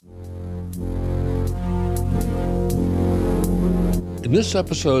In this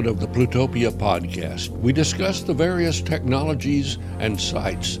episode of the Plutopia podcast, we discuss the various technologies and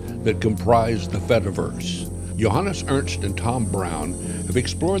sites that comprise the Fediverse. Johannes, Ernst, and Tom Brown have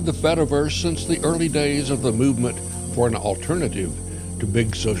explored the Fediverse since the early days of the movement for an alternative to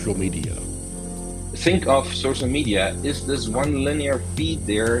big social media. Think of social media is this one linear feed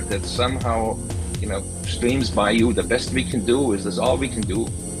there that somehow, streams by you. The best we can do is this all we can do.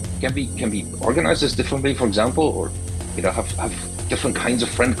 Can we organize this differently, for example, or have different kinds of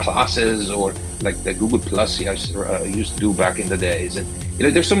friend classes, or like the Google Plus used to do back in the days. And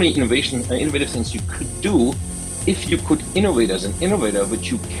there's so many innovative things you could do if you could innovate as an innovator, which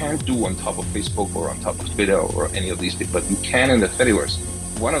you can't do on top of Facebook or on top of Twitter or any of these things, but you can in the Fediverse.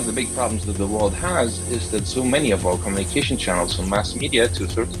 One of the big problems that the world has is that so many of our communication channels, from mass media to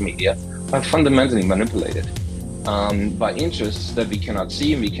social media, are fundamentally manipulated by interests that we cannot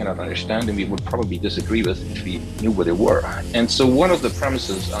see and we cannot understand, and we would probably disagree with if we knew what they were. And so one of the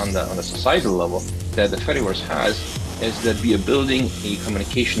premises on the societal level that the Fediverse has is that we are building a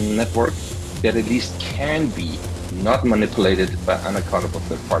communication network that at least can be not manipulated by unaccountable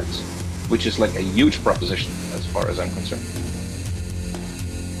third parties, which is like a huge proposition as far as I'm concerned.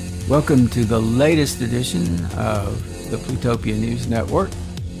 Welcome to the latest edition of the Plutopia News Network.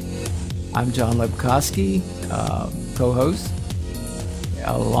 I'm John Lebkowski, co-host,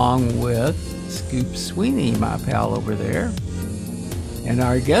 along with Scoop Sweeney, my pal over there. And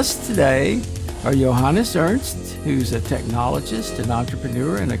our guests today are Johannes Ernst, who's a technologist, an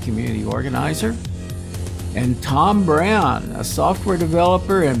entrepreneur, and a community organizer, and Tom Brown, a software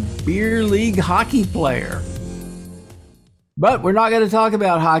developer and beer league hockey player. But we're not going to talk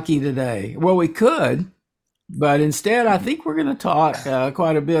about hockey today. Well, we could, but instead I think we're going to talk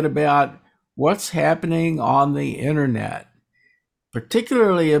quite a bit about what's happening on the internet,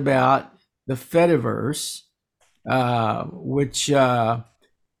 particularly about the Fediverse, which, well,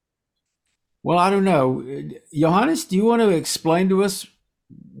 I don't know. Johannes, do you want to explain to us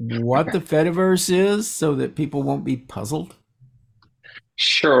what the Fediverse is so that people won't be puzzled?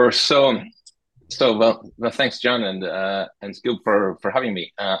 Sure. Well, thanks, John and Scoop for having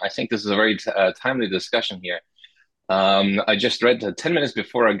me. I think this is a very timely discussion here. I just read 10 minutes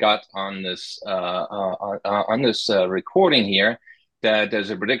before I got on this recording here that there's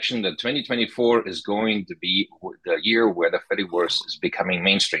a prediction that 2024 is going to be the year where the Fediverse is becoming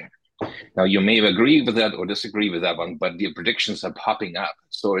mainstream. Now, you may agree with that or disagree with that one, but the predictions are popping up,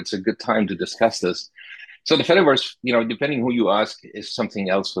 so it's a good time to discuss this. So the Fediverse, depending who you ask, is something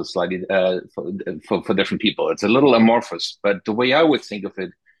else for slightly for different people. It's a little amorphous, but the way I would think of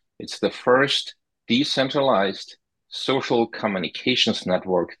it, it's the first decentralized social communications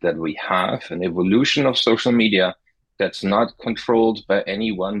network that we have, an evolution of social media that's not controlled by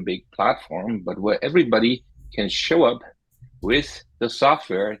any one big platform, but where everybody can show up with the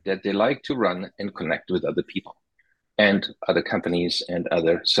software that they like to run and connect with other people and other companies and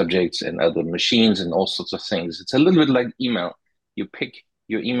other subjects and other machines and all sorts of things. It's a little bit like email. You pick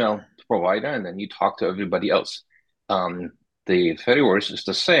your email provider and then you talk to everybody else. The Fediverse is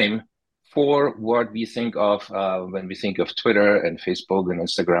the same for what we think of when we think of Twitter and Facebook and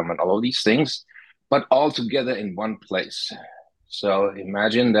Instagram and all of these things, but all together in one place. So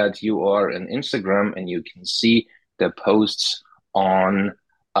imagine that you are on Instagram and you can see the posts on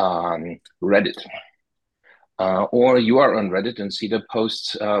Reddit. Or you are on Reddit and see the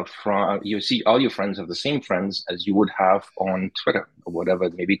posts you see all your friends have the same friends as you would have on Twitter or whatever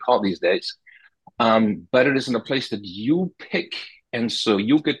it may be called these days. But it is in a place that you pick. And so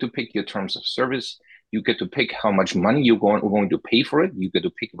you get to pick your terms of service. You get to pick how much money you're going to pay for it. You get to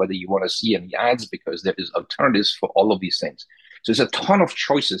pick whether you want to see any ads, because there is alternatives for all of these things. So there's a ton of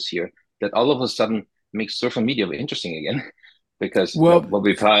choices here that all of a sudden makes social media interesting again. Because what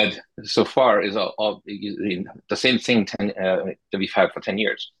we've had so far is all the same thing that we've had for 10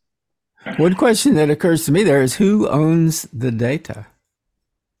 years. One question that occurs to me there is, who owns the data?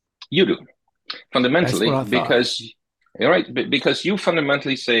 You do, fundamentally, because you're right. Because you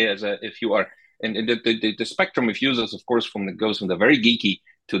fundamentally say, if you are, and the spectrum of users, of course, goes from the very geeky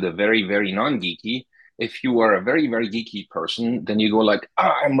to the very, very non-geeky. If you are a very, very geeky person, then you go like,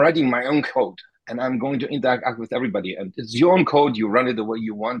 I'm writing my own code. And I'm going to interact with everybody. And it's your own code. You run it the way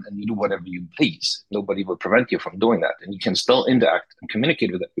you want and you do whatever you please. Nobody will prevent you from doing that. And you can still interact and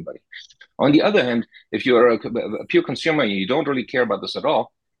communicate with everybody. On the other hand, if you're a pure consumer and you don't really care about this at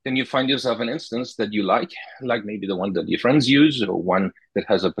all, then you find yourself an instance that you like maybe the one that your friends use, or one that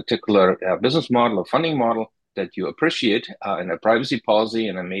has a particular business model or funding model that you appreciate, and a privacy policy,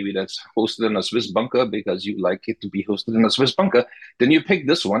 and then maybe that's hosted in a Swiss bunker because you like it to be hosted in a Swiss bunker, then you pick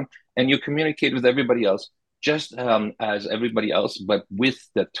this one and you communicate with everybody else just as everybody else, but with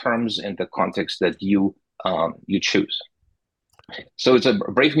the terms and the context that you choose. So it's a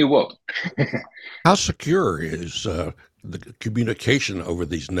brave new world. How secure is the communication over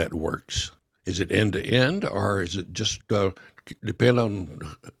these networks? Is it end to end, or is it just depend on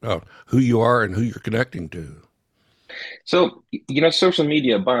who you are and who you're connecting to? So, social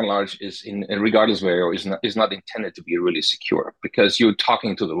media by and large is regardless where is not intended to be really secure because you're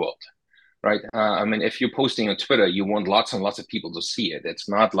talking to the world, right? I mean, if you're posting on Twitter, you want lots and lots of people to see it. It's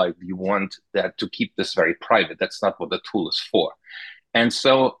not like you want that to keep this very private. That's not what the tool is for. And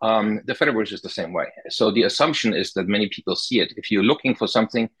so the Fediverse is the same way. So the assumption is that many people see it. If you're looking for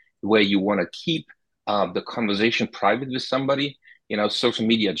something where you want to keep the conversation private with somebody, social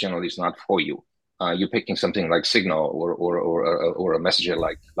media generally is not for you. You're picking something like Signal or a messenger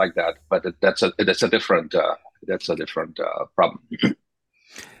like that, but that's a different problem.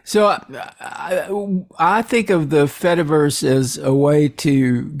 So I think of the Fediverse as a way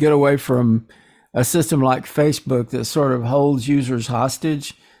to get away from a system like Facebook that sort of holds users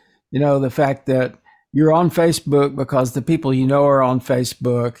hostage. The fact that you're on Facebook because the people you know are on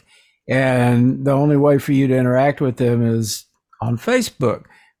Facebook, and the only way for you to interact with them is on Facebook.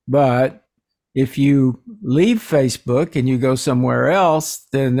 But if you leave Facebook and you go somewhere else,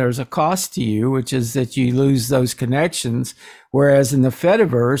 then there's a cost to you, which is that you lose those connections. Whereas in the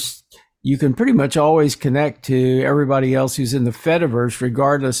Fediverse, you can pretty much always connect to everybody else who's in the Fediverse,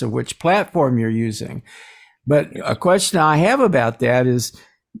 regardless of which platform you're using. But a question I have about that is,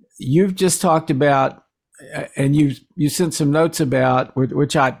 you've just talked about, and you sent some notes about,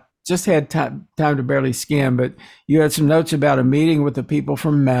 which I just had time to barely skim, but you had some notes about a meeting with the people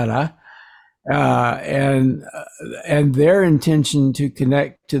from Meta, and their intention to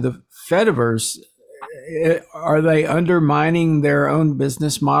connect to the Fediverse. Are they undermining their own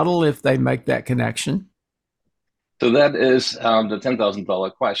business model if they make that connection? So that is the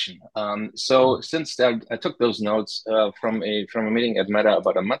 $10,000 question. So since I took those notes from a meeting at Meta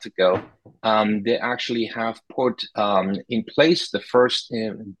about a month ago, they actually have put in place the first.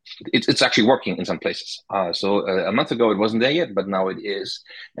 It's actually working in some places. So a month ago it wasn't there yet, but now it is.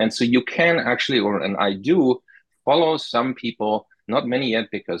 And so you can actually, and I do, follow some people. Not many yet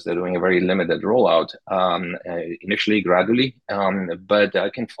because they're doing a very limited rollout initially, gradually. But I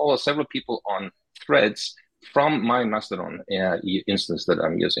can follow several people on Threads from my Mastodon instance that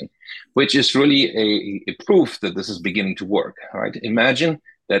I'm using, which is really a proof that this is beginning to work. Right? Imagine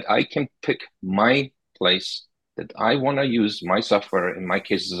that I can pick my place that I want to use my software. In my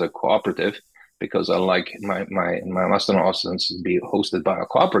case, as a cooperative, because I like my Mastodon instance to be hosted by a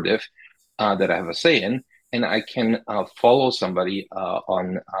cooperative that I have a say in. And I can follow somebody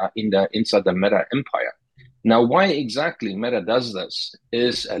inside the Meta empire. Now, why exactly Meta does this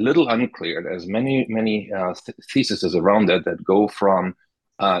is a little unclear. There's many theses around that go from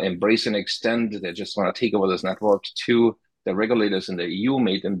embrace and extend. They just want to take over this network to the regulators in the EU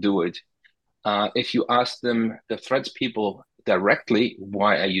made them do it. If you ask them, the Threads people directly,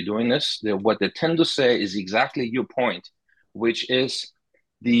 why are you doing this? What they tend to say is exactly your point, which is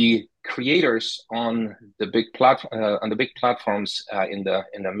the creators on the big platforms in the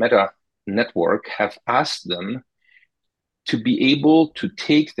Meta network have asked them to be able to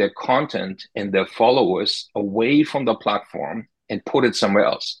take their content and their followers away from the platform and put it somewhere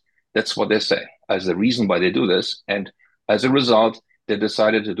else. That's what they say as the reason why they do this. And as a result, they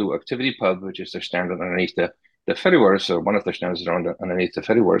decided to do ActivityPub, which is their standard underneath the Fediverse, or one of their standards underneath the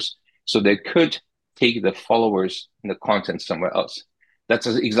Fediverse, so they could take the followers and the content somewhere else. That's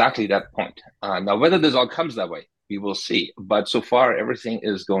exactly that point. Now, whether this all comes that way, we will see. But so far, everything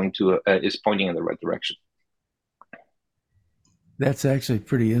is is pointing in the right direction. That's actually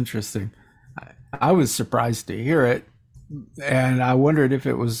pretty interesting. I was surprised to hear it, and I wondered if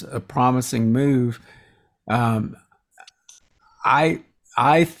it was a promising move. I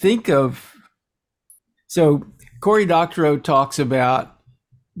think of, so Cory Doctorow talks about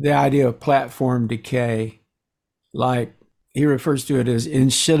the idea of platform decay, like he refers to it as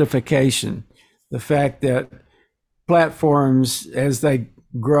enshittification, the fact that platforms, as they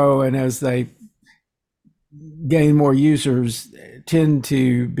grow and as they gain more users, tend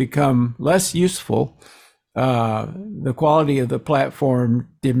to become less useful. The quality of the platform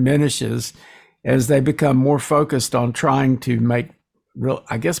diminishes as they become more focused on trying to make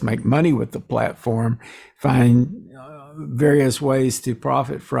money with the platform, find various ways to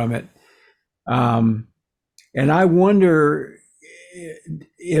profit from it. And I wonder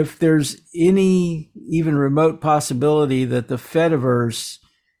if there's any even remote possibility that the Fediverse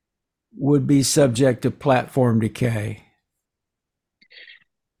would be subject to platform decay.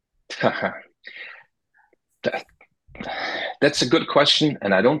 That's a good question,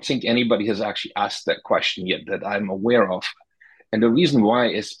 and I don't think anybody has actually asked that question yet that I'm aware of. And the reason why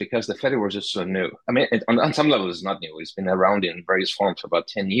is because the Fediverse is so new. I mean, on some level, it's not new. It's been around in various forms for about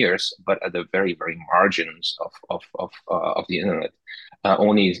 10 years, but at the very, very margins of the internet.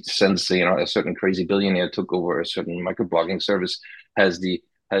 Only since a certain crazy billionaire took over a certain microblogging service has the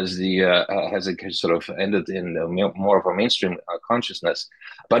has it sort of ended in more of a mainstream consciousness.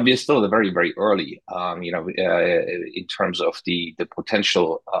 But we're still very, very early, in terms of the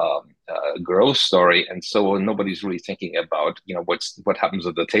potential growth story, and so nobody's really thinking about what happens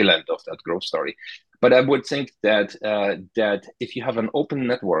at the tail end of that growth story. But I would think that that if you have an open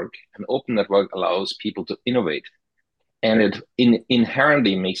network allows people to innovate, and it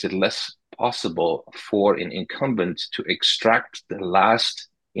inherently makes it less possible for an incumbent to extract the last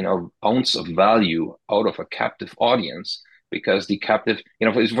ounce of value out of a captive audience, because the captive,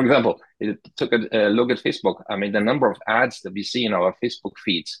 for example, it took a look at Facebook. I mean, the number of ads that we see in our Facebook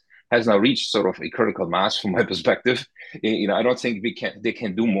feeds has now reached sort of a critical mass from my perspective. I don't think they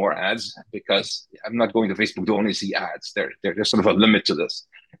can do more ads, because I'm not going to Facebook to only see ads. There's sort of a limit to this.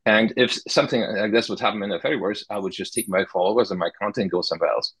 And if something like this would happen in the Fediverse, I would just take my followers and my content go somewhere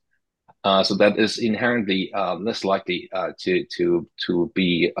else. So that is inherently less likely to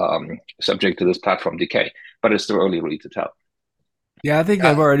be subject to this platform decay. But it's too early really to tell. Yeah, I think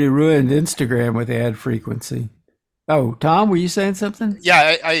they've already ruined Instagram with ad frequency. Oh, Tom, were you saying something?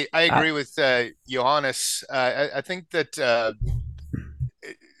 Yeah, I agree with Johannes. I think that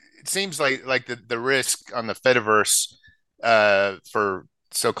it seems like the risk on the Fediverse for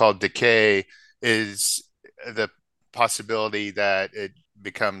so-called decay is the possibility that it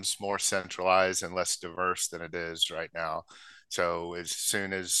becomes more centralized and less diverse than it is right now. So as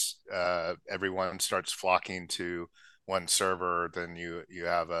soon as everyone starts flocking to one server, then you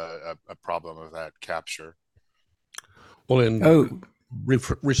have a problem of that capture. Well, in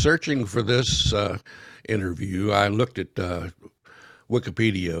researching for this interview, I looked at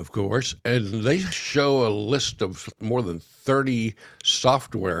Wikipedia, of course, and they show a list of more than 30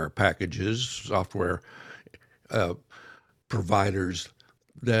 software packages, software providers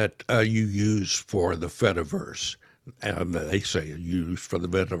that you use for the Fediverse, and they say use for the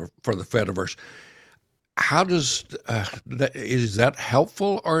Fediverse. How does is that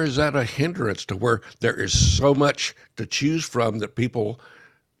helpful, or is that a hindrance to where there is so much to choose from that people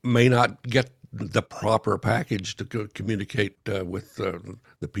may not get the proper package to communicate with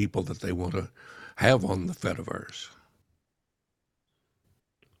the people that they want to have on the Fediverse?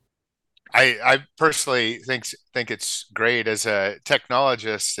 I personally think it's great. As a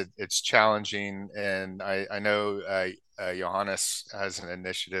technologist, it's challenging, and I know Johannes has an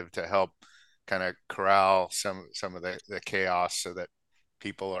initiative to help kind of corral some of the chaos so that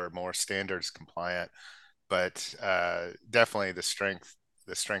people are more standards compliant. But definitely the strength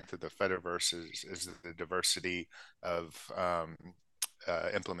of the Fediverse is the diversity of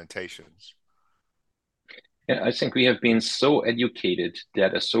implementations. Yeah, I think we have been so educated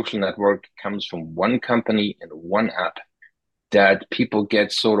that a social network comes from one company and one app that people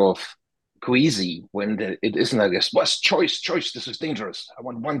get sort of queasy when it isn't like this. What's choice? This is dangerous. I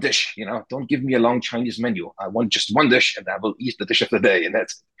want one dish. Don't give me a long Chinese menu. I want just one dish, and I will eat the dish of the day, and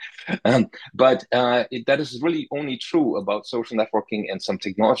that's it. But that is really only true about social networking and some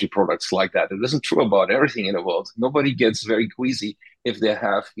technology products like that. It isn't true about everything in the world. Nobody gets very queasy if they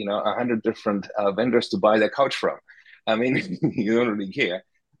have 100 different vendors to buy their couch from. I mean, you don't really care.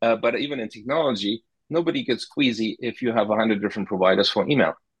 But even in technology, nobody gets queasy if you have 100 different providers for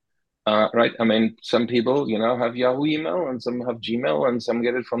email. Right? I mean, some people, have Yahoo email, and some have Gmail, and some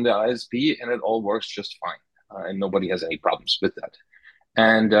get it from the ISP, and it all works just fine. And nobody has any problems with that.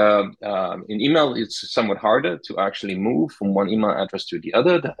 And in email, it's somewhat harder to actually move from one email address to the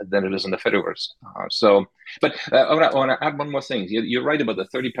other than it is in the Fediverse. But I want to add one more thing. You're right about the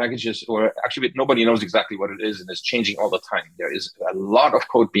 30 packages, or actually nobody knows exactly what it is, and it's changing all the time. There is a lot of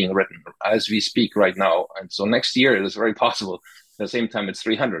code being written as we speak right now. And so next year, it is very possible at the same time it's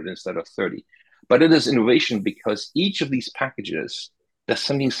 300 instead of 30. But it is innovation because each of these packages does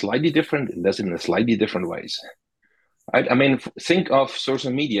something slightly different and does it in slightly different ways. I mean, think of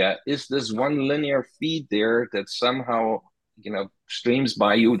social media. Is this one linear feed there that somehow, streams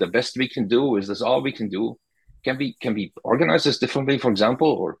by you? The best we can do? Is this all we can do? Can we organize this differently, for example,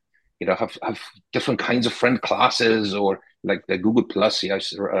 or have different kinds of friend classes, or like the Google Plus I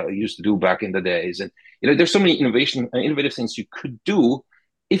used to do back in the days? And there's so many innovative things you could do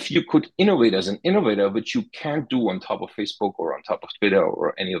if you could innovate as an innovator, which you can't do on top of Facebook or on top of Twitter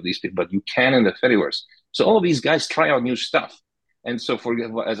or any of these people, but you can in the Fediverse. So all of these guys try out new stuff. And so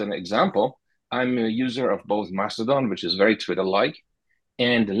as an example, I'm a user of both Mastodon, which is very Twitter-like,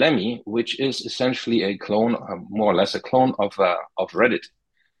 and Lemmy, which is essentially a clone, more or less a clone of Reddit.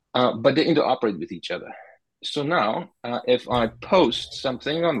 But they interoperate with each other. So now, if I post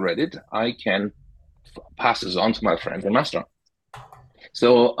something on Reddit, I can pass this on to my friend in Mastodon.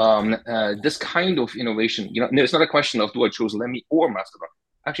 So this kind of innovation, it's not a question of do I choose Lemmy or Mastodon.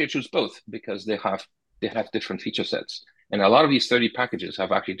 Actually, I choose both because they have different feature sets, and a lot of these 30 packages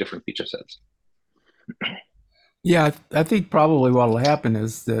have actually different feature sets. Yeah, I think probably what will happen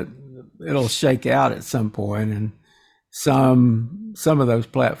is that it'll shake out at some point, and some of those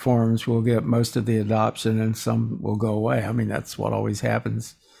platforms will get most of the adoption, and some will go away. I mean, that's what always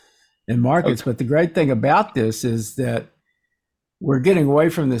happens in markets. But the great thing about this is that we're getting away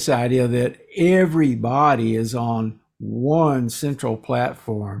from this idea that everybody is on one central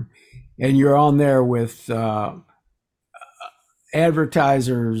platform, and you're on there with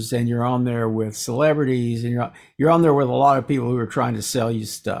advertisers, and you're on there with celebrities, and you're on there with a lot of people who are trying to sell you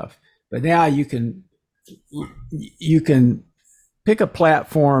stuff. But now you can pick a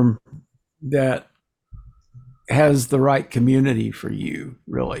platform that has the right community for you,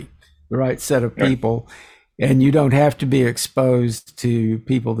 really, the right set of people. Right. And you don't have to be exposed to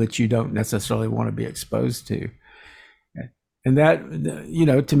people that you don't necessarily want to be exposed to. And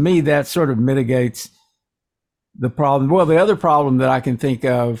that, to me, that sort of mitigates the problem. Well, the other problem that I can think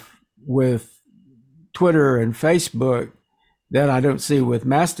of with Twitter and Facebook that I don't see with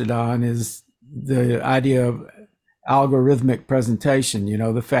Mastodon is the idea of algorithmic presentation.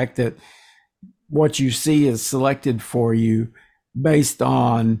 The fact that what you see is selected for you based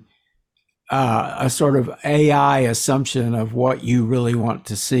on a sort of AI assumption of what you really want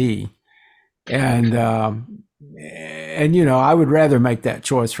to see. And I would rather make that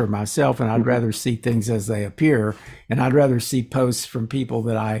choice for myself, and I'd rather see things as they appear, and I'd rather see posts from people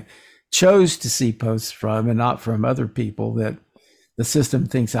that I chose to see posts from, and not from other people that the system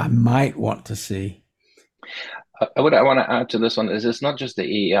thinks I might want to see. What I want to add to this one is it's not just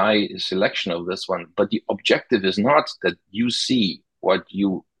the AI selection of this one, but the objective is not that you see what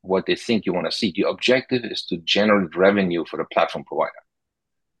they think you want to see. The objective is to generate revenue for the platform provider.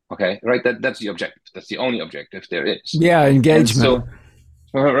 Okay, right? That's the objective. That's the only objective there is. Yeah, engagement.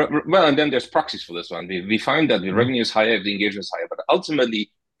 Well, and then there's proxies for this one. We find that the revenue is higher if the engagement is higher, but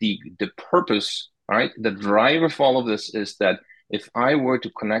ultimately the purpose, right, the driver for all of this is that if I were to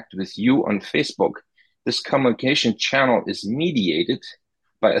connect with you on Facebook, this communication channel is mediated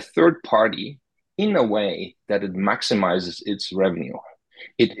by a third party in a way that it maximizes its revenue.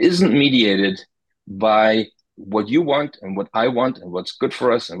 It isn't mediated by what you want and what I want and what's good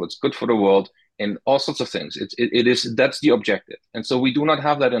for us and what's good for the world and all sorts of things. That's the objective. And so we do not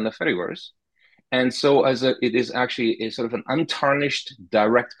have that in the Fediverse. And so it is actually a sort of an untarnished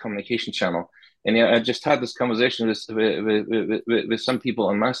direct communication channel. And I just had this conversation with some people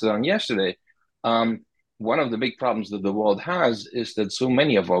on Mastodon yesterday. One of the big problems that the world has is that so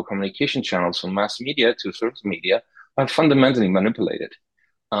many of our communication channels, from mass media to social media, are fundamentally manipulated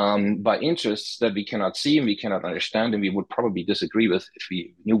by interests that we cannot see and we cannot understand, and we would probably disagree with if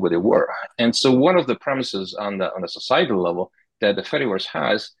we knew what they were. And so one of the premises on the societal level that the Fediverse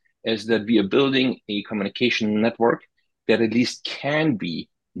has is that we are building a communication network that at least can be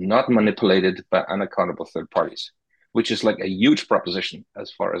not manipulated by unaccountable third parties, which is like a huge proposition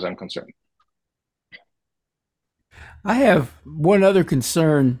as far as I'm concerned. I have one other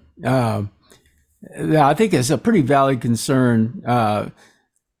concern that I think is a pretty valid concern.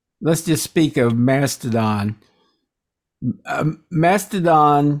 Let's just speak of Mastodon.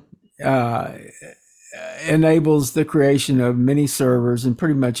 Mastodon enables the creation of many servers, and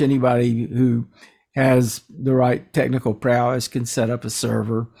pretty much anybody who has the right technical prowess can set up a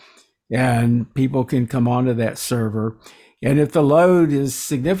server, and people can come onto that server. And if the load is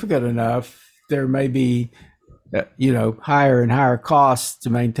significant enough, there may be higher and higher costs to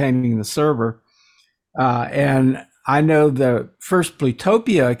maintaining the server. And I know the first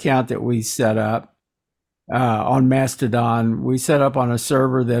Plutopia account that we set up on Mastodon, we set up on a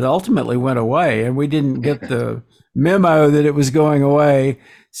server that ultimately went away, and we didn't get the memo that it was going away.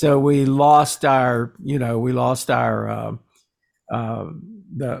 So we lost our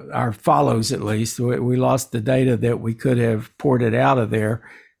follows, at least. We lost the data that we could have ported out of there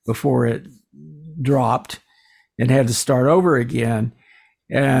before it dropped, and had to start over again.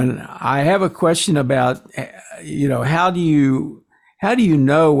 And I have a question about, how do you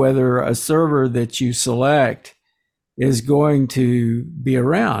know whether a server that you select is going to be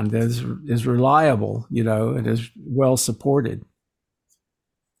around, is reliable, and is well supported?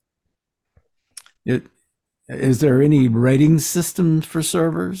 Is there any rating system for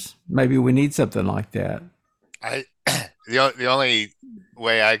servers? Maybe we need something like that. I the only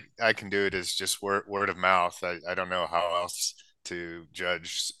way I can do it is just word of mouth. I don't know how else to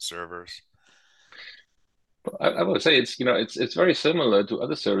judge servers. I would say it's very similar to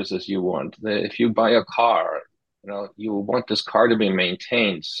other services you want. If you buy a car, you want this car to be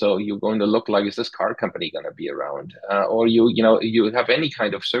maintained. So you're going to look like, is this car company going to be around? Or you have any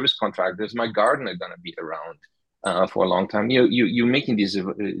kind of service contract. Is my gardener going to be around for a long time? You're making these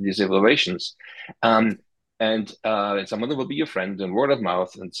evaluations. And some of them will be your friend and word of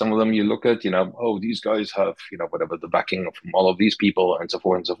mouth, and some of them you look at, oh, these guys have, whatever the backing from all of these people, and so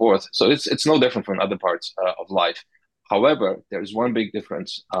forth and so forth. So it's no different from other parts of life. However, there's one big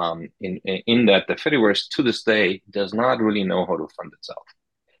difference in that the Fediverse to this day does not really know how to fund itself.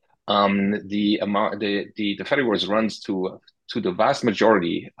 The Fediverse runs to the vast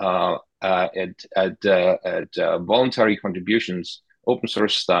majority at voluntary contributions, open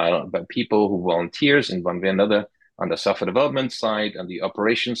source style, by people who volunteers in one way or another on the software development side, on the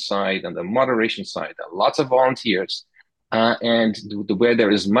operations side, on the moderation side. There are lots of volunteers, and where there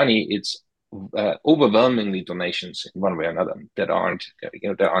is money, it's overwhelmingly donations in one way or another that aren't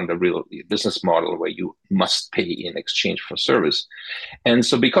the real business model where you must pay in exchange for service. And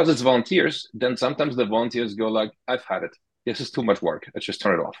so because it's volunteers, then sometimes the volunteers go like, I've had it. This is too much work. Let's just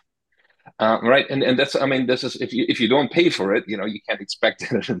turn it off. Right. And that's, this is, if you don't pay for it, you can't expect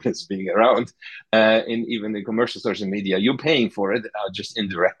this being around. In even the commercial social media, you're paying for it just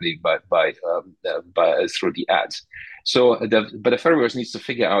indirectly by through the ads. So but the Fediverse needs to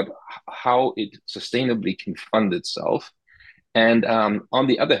figure out how it sustainably can fund itself. And on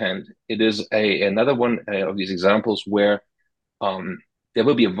the other hand, it is another one of these examples where there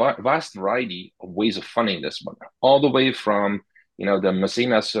will be a vast variety of ways of funding this one, all the way from the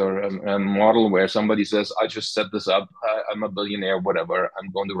Mecenas or model where somebody says, I just set this up, I'm a billionaire, whatever, I'm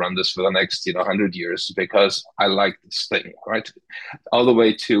going to run this for the next 100 years because I like this thing, right? All the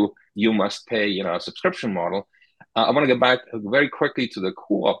way to you must pay a subscription model. I want to get back very quickly to the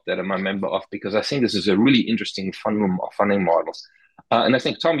co-op that I'm a member of, because I think this is a really interesting funding model. And I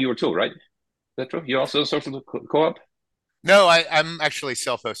think, Tom, you were too, right? Is that true? You also social co-op? No, I'm actually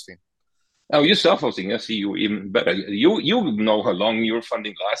self-hosting. Oh, you're self-hosting. Yeah, see, you even better. You know how long your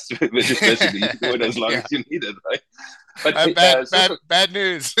funding lasts, which is basically you do it as long as you need it, right? But bad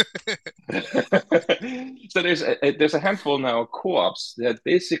news. So there's a handful now of co-ops that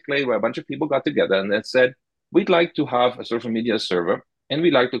basically where a bunch of people got together and that said, we'd like to have a social media server and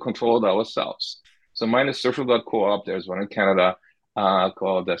we'd like to control it ourselves. So mine is social.coop. There's one in Canada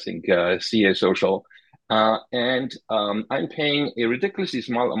called, I think, CA Social. And I'm paying a ridiculously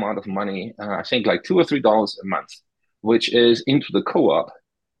small amount of money, I think like $2 or $3 a month, which is into the co-op.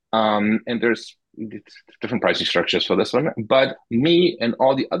 And there's different pricing structures for this one. But me and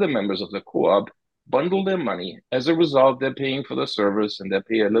all the other members of the co-op bundle their money. As a result, they're paying for the service and they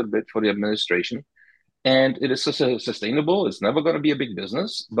pay a little bit for the administration. And it is sustainable. It's never going to be a big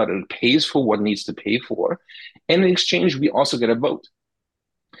business, but it pays for what needs to pay for. And in exchange, we also get a vote.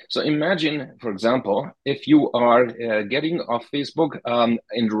 So imagine, for example, if you are getting off Facebook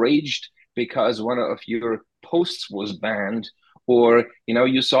enraged because one of your posts was banned, or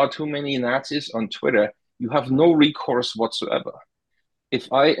you saw too many Nazis on Twitter, you have no recourse whatsoever.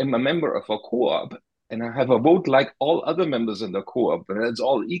 If I am a member of a co-op and I have a vote like all other members in the co-op, and it's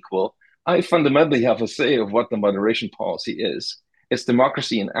all equal, I fundamentally have a say of what the moderation policy is. It's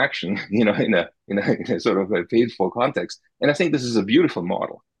democracy in action, in a sort of a faithful context. And I think this is a beautiful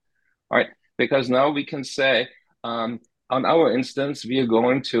model. All right, because now we can say, on our instance, we are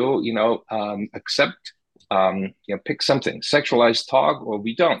going to, accept, pick something, sexualized talk, or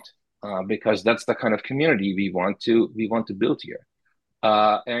we don't, because that's the kind of community we want to build here.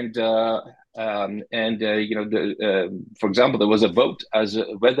 For example, there was a vote as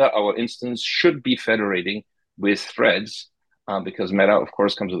whether our instance should be federating with threads, because Meta, of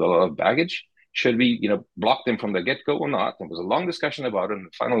course, comes with a lot of baggage. Should we, block them from the get-go or not? There was a long discussion about it,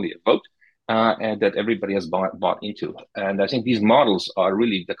 and finally a vote, and that everybody has bought into. And I think these models are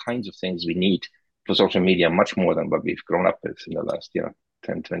really the kinds of things we need for social media, much more than what we've grown up with in the last,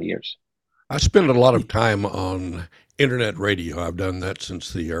 10, 20 years. I spend a lot of time on internet radio. I've done that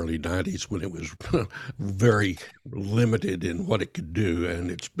since the early 90s when it was very limited in what it could do.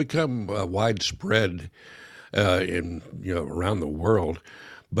 And it's become widespread in around the world.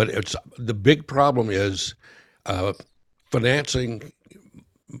 But the big problem is financing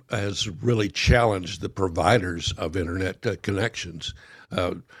has really challenged the providers of internet connections.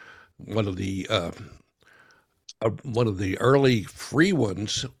 One of the one of the early free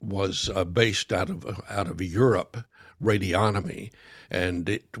ones was based out of Europe, Radionomy, and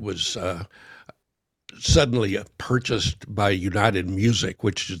it was suddenly purchased by United Music,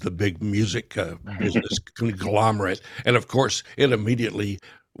 which is the big music business conglomerate. And of course, it immediately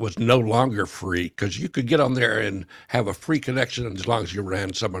was no longer free because you could get on there and have a free connection as long as you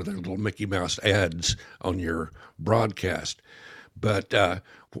ran some of their little Mickey Mouse ads on your broadcast. But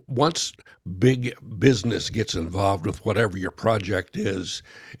once big business gets involved with whatever your project is,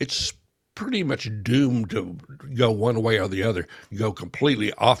 it's pretty much doomed to go one way or the other, go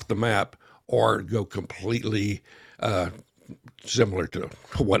completely off the map or go completely similar to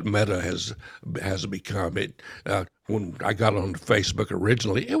what Meta has become. When I got on Facebook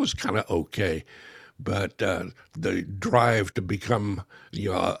originally, it was kind of okay, but the drive to become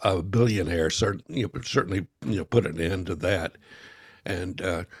a billionaire certainly put an end to that,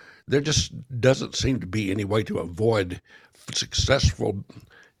 and there just doesn't seem to be any way to avoid successful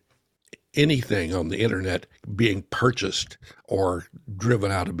anything on the internet being purchased or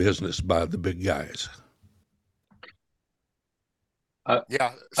driven out of business by the big guys.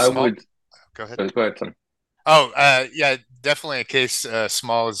 Yeah, I would go ahead. Go ahead, Tim. Yeah, definitely a case.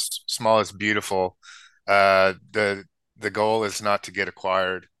 Small is beautiful. The goal is not to get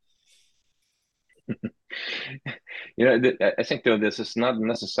acquired. I think though this is not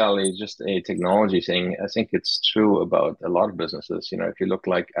necessarily just a technology thing. I think it's true about a lot of businesses. If you look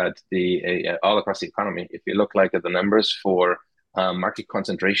like at all across the economy, if you look like at the numbers for market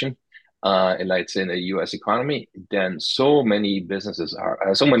concentration, like say in the U.S. economy, then so many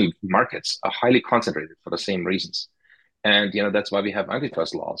markets are highly concentrated for the same reasons. And that's why we have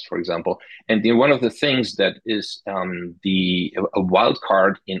antitrust laws, for example. And one of the things that is a wild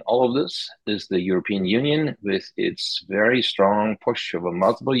card in all of this is the European Union, with its very strong push over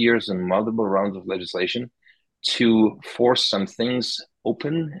multiple years and multiple rounds of legislation to force some things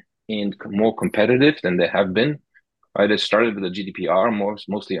open and more competitive than they have been. Right, it started with the GDPR,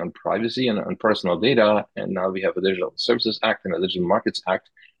 mostly on privacy and on personal data, and now we have a Digital Services Act and a Digital Markets Act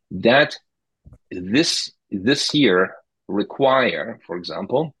that this year require, for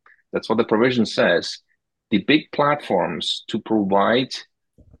example, that's what the provision says, the big platforms to provide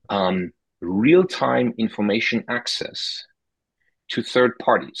real-time information access to third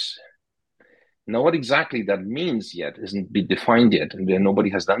parties. Now, what exactly that means yet isn't been defined yet, and nobody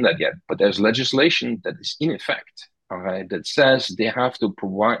has done that yet. But there's legislation that is in effect, that says they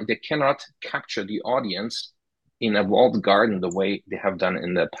cannot capture the audience in a walled garden the way they have done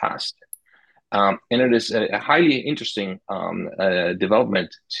in the past. And it is a highly interesting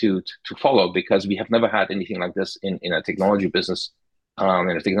development to follow, because we have never had anything like this in a technology business,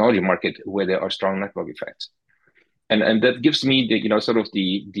 in a technology market where there are strong network effects. And that gives me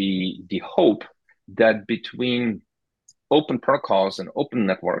the hope that between open protocols and open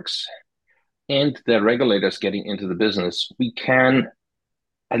networks and the regulators getting into the business, we can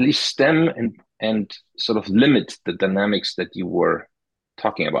at least stem and sort of limit the dynamics that you were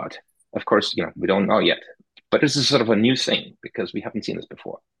talking about. Of course, we don't know yet, but this is sort of a new thing because we haven't seen this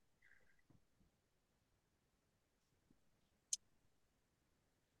before.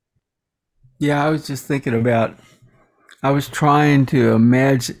 Yeah, I was just thinking about, I was trying to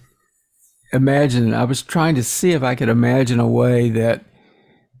imagine, I was trying to see if I could imagine a way that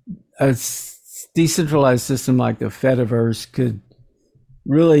a decentralized system like the Fediverse could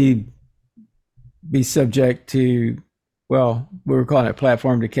really be subject to, well, we were calling it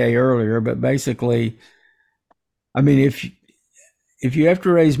platform decay earlier, but basically, I mean, if you have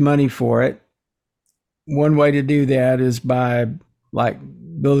to raise money for it, one way to do that is by like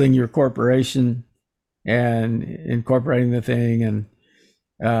building your corporation and incorporating the thing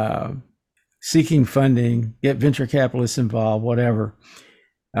and seeking funding, get venture capitalists involved, whatever.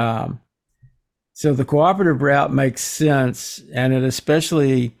 So the cooperative route makes sense, and it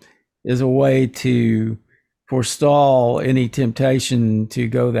especially is a way to forestall any temptation to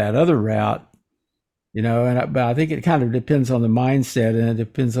go that other route, but I think it kind of depends on the mindset, and it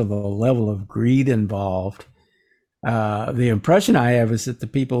depends on the level of greed involved. The impression I have is that the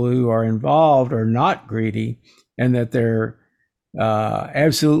people who are involved are not greedy, and that they're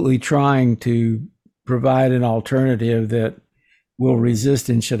absolutely trying to provide an alternative that will resist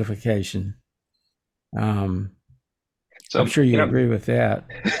enshittification. I'm sure you agree with that.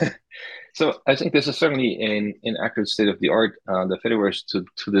 So I think this is certainly an accurate state of the art. The Fediverse to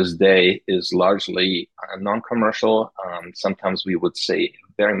this day is largely non-commercial. Sometimes we would say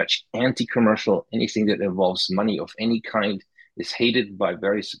very much anti-commercial. Anything that involves money of any kind is hated by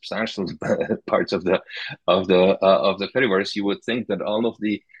very substantial parts of the Fediverse. You would think that all of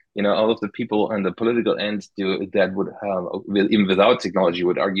the all of the people on the political end that would have, even without technology,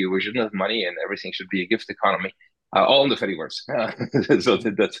 would argue we shouldn't have money and everything should be a gift economy, all in the Fediverse. So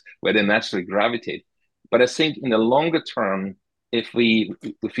that's where they naturally gravitate. But I think in the longer term, if we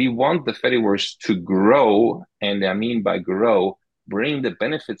want the Fediverse to grow, and I mean by grow, bring the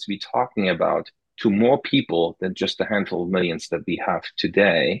benefits we're talking about to more people than just a handful of millions that we have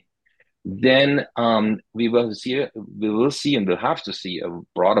today, then we will see, and we'll have to see a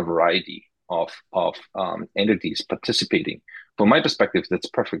broader variety of entities participating. From my perspective, that's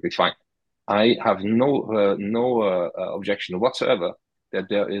perfectly fine. I have no objection whatsoever that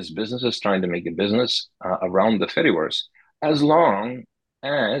there is businesses trying to make a business around the Fediverse, as long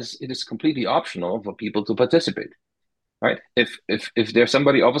as it is completely optional for people to participate. Right? If there's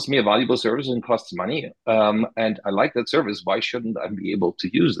somebody offers me a valuable service and costs money, and I like that service, why shouldn't I be able to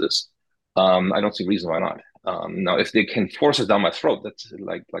use this? I don't see a reason why not. Now, if they can force it down my throat, that's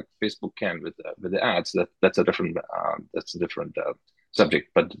like Facebook can with the ads. That's a different subject,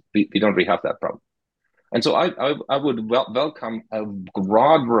 but we don't really have that problem. And so I would welcome a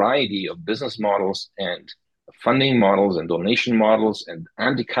broad variety of business models and funding models and donation models and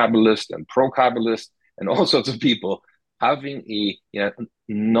anti-capitalist and pro-capitalist and all sorts of people having a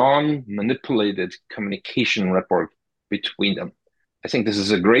non-manipulated communication network between them. I think this is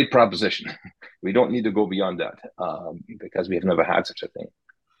a great proposition. We don't need to go beyond that because we have never had such a thing.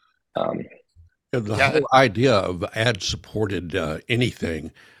 The whole idea of ad-supported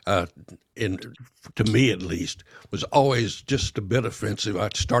anything, to me at least, was always just a bit offensive. I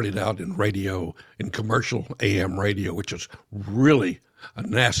started out in radio, in commercial AM radio, which was really a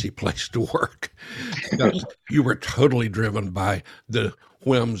nasty place to work. Because you were totally driven by the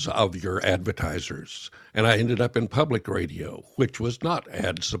whims of your advertisers. And I ended up in public radio, which was not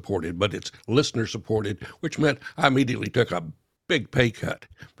ad-supported, but it's listener-supported, which meant I immediately took a big pay cut,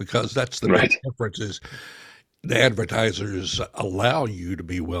 because that's the big difference is the advertisers allow you to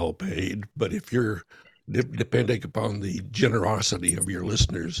be well paid, but if you're depending upon the generosity of your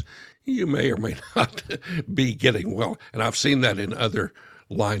listeners, you may or may not be getting well. And I've seen that in other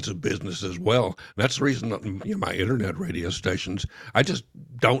lines of business as well. That's the reason that, my internet radio stations, I just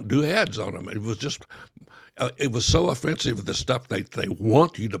don't do ads on them. It was just, it was so offensive, the stuff they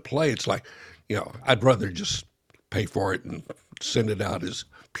want you to play. It's like, I'd rather just pay for it and send it out as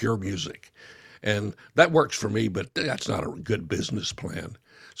pure music. And that works for me, but that's not a good business plan.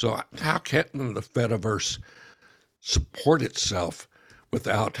 So how can the Fediverse support itself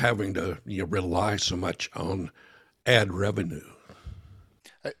without having to rely so much on ad revenue?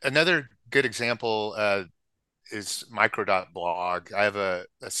 Another good example is micro.blog. I have a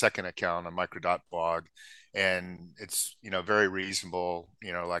second account on micro.blog, and it's very reasonable,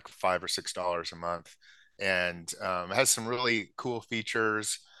 like $5 or $6 a month, and it has some really cool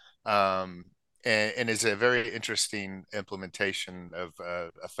features. And is a very interesting implementation of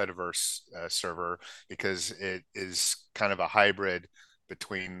a Fediverse server, because it is kind of a hybrid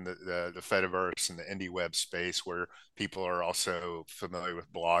between the Fediverse and the indie web space, where people are also familiar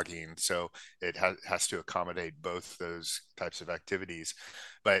with blogging. So it has to accommodate both those types of activities.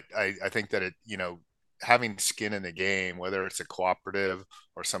 But I think that having skin in the game, whether it's a cooperative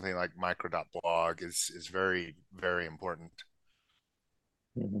or something like micro.blog, is very, very important.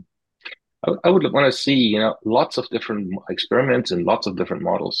 Mm-hmm. I would want to see, lots of different experiments and lots of different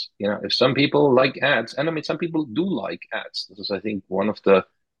models. If some people like ads, and I mean, some people do like ads. This is, I think, one of the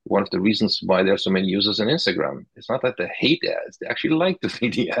reasons why there are so many users on Instagram. It's not that they hate ads; they actually like to see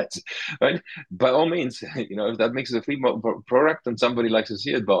the ads, right? By all means, if that makes it a free product and somebody likes to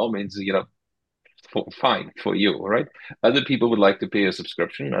see it, by all means, fine for you, right? Other people would like to pay a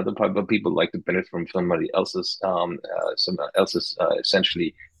subscription. Other people like to benefit from somebody else's,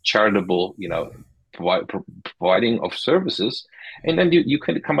 essentially charitable, providing of services. And then you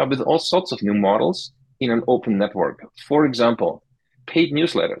can come up with all sorts of new models in an open network. For example, paid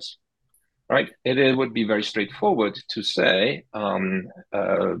newsletters, right? It would be very straightforward to say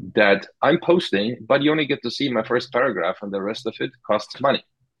that I'm posting, but you only get to see my first paragraph, and the rest of it costs money.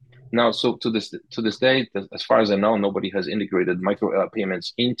 Now, so to this day, as far as I know, nobody has integrated micro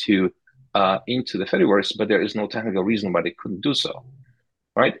payments into the Fediverse, but there is no technical reason why they couldn't do so,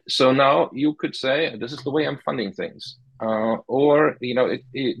 right? So now you could say, this is the way I'm funding things, so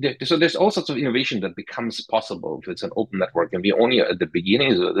there's all sorts of innovation that becomes possible if it's an open network, and we're only at the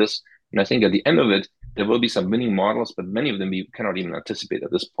beginnings of this. And I think at the end of it, there will be some winning models, but many of them we cannot even anticipate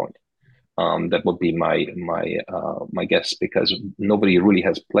at this point. That would be my guess, because nobody really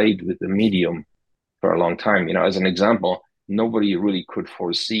has played with the medium for a long time. As an example, nobody really could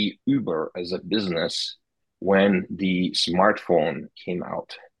foresee Uber as a business when the smartphone came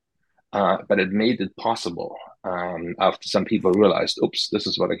out. but it made it possible after some people realized, oops, this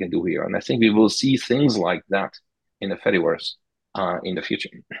is what I can do here. And I think we will see things like that in the Fediverse in the future.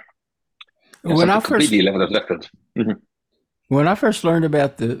 Yeah, When I something first completely left field. when I first learned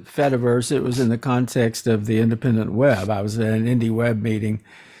about the Fediverse, it was in the context of the independent web. I was at an indie web meeting,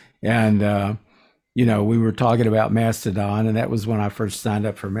 and we were talking about Mastodon, and that was when I first signed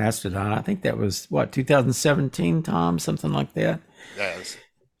up for Mastodon. I think that was 2017, Tom, something like that. Yes.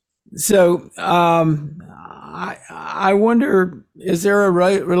 So I wonder, is there a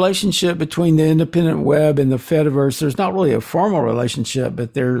relationship between the independent web and the Fediverse? There's not really a formal relationship,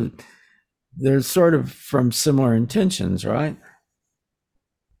 but they're sort of from similar intentions, right?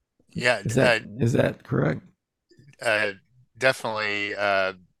 Yeah. Is that correct? Definitely.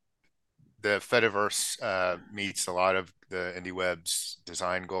 The Fediverse meets a lot of the IndieWeb's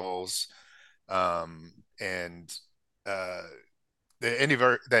design goals, and the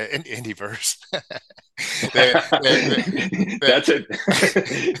Indieverse. That's it.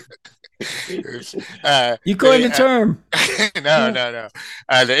 You coined the term. No. The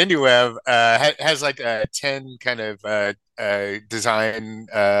IndieWeb has like 10 kind of design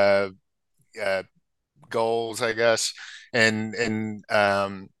goals, I guess, and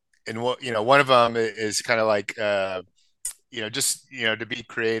what one of them is kind of like just to be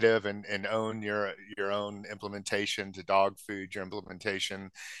creative and own your own implementation, to dog food your implementation,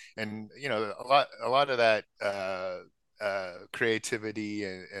 and a lot of that creativity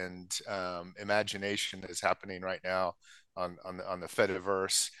and imagination is happening right now on the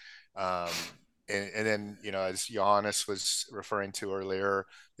Fediverse. And then as Johannes was referring to earlier,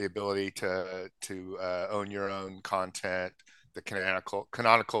 the ability to own your own content, the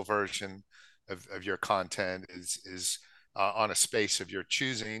canonical version of your content is on a space of your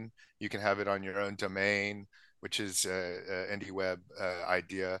choosing. You can have it on your own domain, which is IndieWeb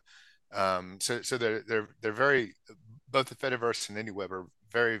idea. So they're very, both the Fediverse and IndieWeb are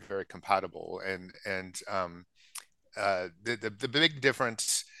very, very compatible, and the big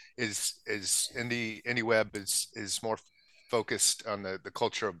difference is IndieWeb is more focused on the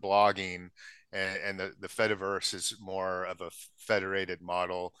culture of blogging, and the Fediverse is more of a federated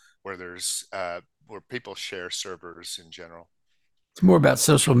model where there's where people share servers in general. It's more about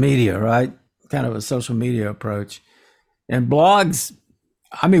social media, right? Kind of a social media approach. And blogs,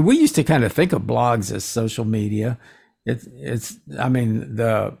 I mean, we used to kind of think of blogs as social media. I mean,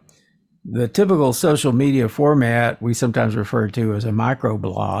 the typical social media format we sometimes refer to as a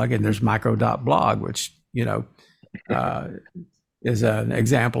microblog, and there's micro.blog, which, is an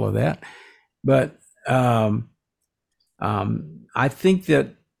example of that. But I think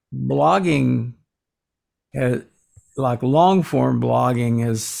that blogging, like long form blogging,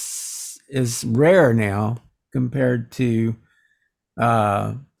 is rare now compared to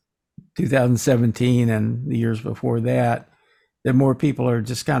 2017 and the years before that more people are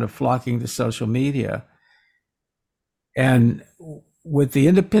just kind of flocking to social media. And with the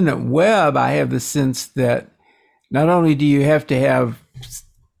independent web, I have the sense that not only do you have to have,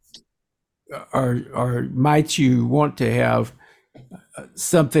 or might you want to have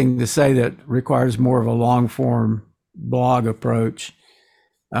something to say that requires more of a long form blog approach,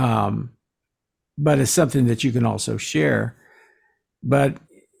 but it's something that you can also share. But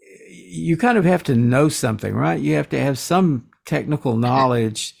you kind of have to know something, right? You have to have some technical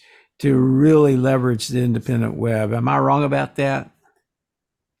knowledge to really leverage the independent web. Am I wrong about that?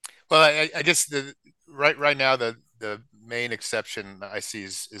 Well, I guess right now the main exception I see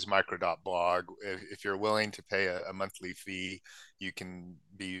is micro.blog. If you're willing to pay a monthly fee, you can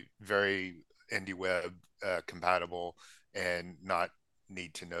be very IndieWeb compatible and not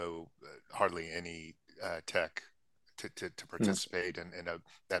need to know hardly any tech to participate in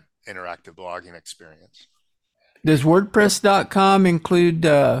that interactive blogging experience. Does WordPress.com include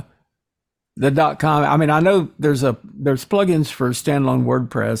the .com? I mean, I know there's plugins for standalone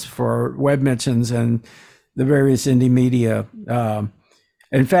WordPress for web mentions and the various indie media.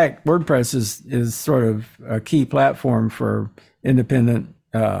 In fact, WordPress is sort of a key platform for independent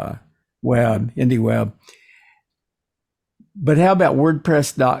indie web. But how about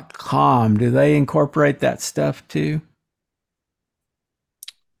WordPress.com? Do they incorporate that stuff too?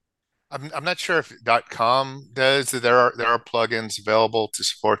 I'm not sure if .com does. There are plugins available to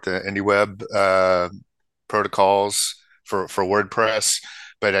support the IndieWeb protocols for WordPress,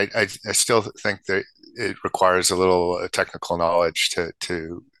 but I still think that it requires a little technical knowledge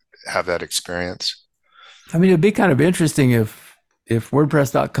to have that experience. I mean, it'd be kind of interesting if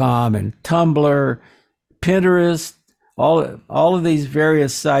WordPress.com and Tumblr, Pinterest, all of these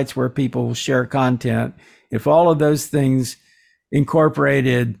various sites where people share content, if all of those things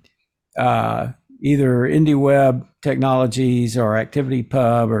incorporated either IndieWeb Technologies or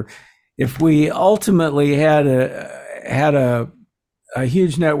ActivityPub, or if we ultimately had a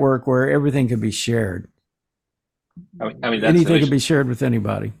huge network where everything could be shared. I mean anything could be shared with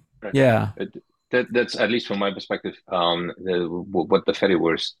anybody. Right. Yeah. That's at least from my perspective, what the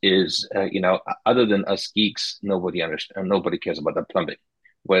Fediverse is. Other than us geeks, nobody understands, nobody cares about the plumbing.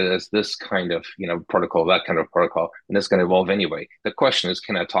 Whereas this kind of protocol, that kind of protocol, and it's going to evolve anyway. The question is,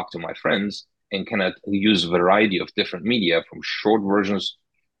 can I talk to my friends, and can I use a variety of different media, from short versions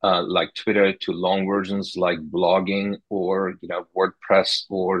like Twitter to long versions like blogging or WordPress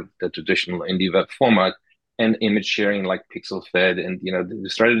or the traditional indie web format, and image sharing like PixelFed, and the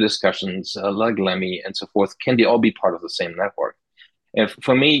threaded discussions like Lemmy and so forth. Can they all be part of the same network? And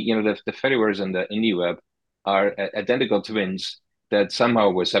for me, the Fediverse and the IndieWeb are identical twins that somehow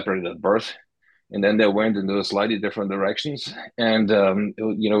were separated at birth, and then they went into slightly different directions, and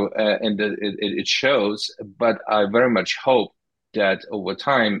it shows. But I very much hope that over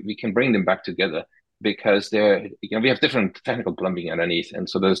time we can bring them back together, because we have different technical plumbing underneath, and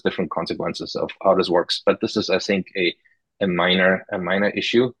so there's different consequences of how this works. But this is, I think, a minor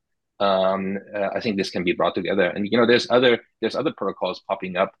issue. I think this can be brought together, and there's other protocols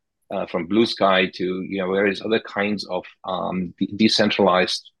popping up, from Blue Sky to various other kinds of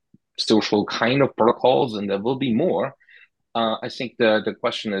decentralized social kind of protocols, and there will be more. I think the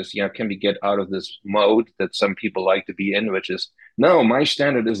question is, can we get out of this mode that some people like to be in, which is, no, my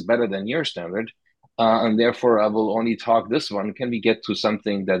standard is better than your standard, and therefore I will only talk this one. Can we get to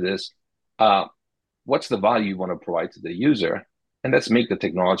something that is, what's the value you want to provide to the user? And let's make the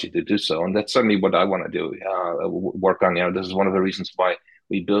technology to do so. And that's certainly what I want to do, work on. This is one of the reasons why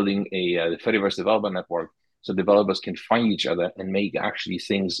we're building the Fediverse Developer Network, so developers can find each other and make actually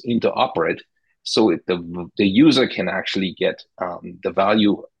things interoperate, so the user can actually get the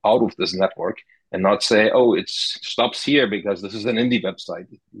value out of this network, and not say, oh, it stops here because this is an indie website.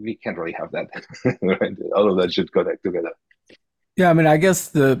 We can't really have that. Right? All of that should connect together. Yeah, I mean, I guess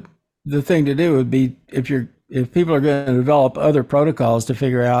the thing to do would be, if people are going to develop other protocols, to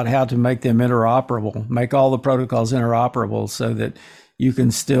figure out how to make them interoperable, make all the protocols interoperable, so that you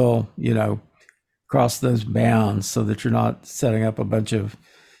can still, cross those bounds, so that you're not setting up a bunch of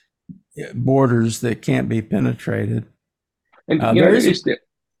borders that can't be penetrated. And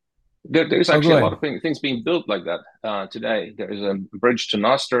there's actually a lot of things being built like that today. There is a bridge to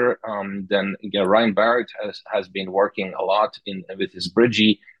Nostr. Then Ryan Barrett has been working a lot with his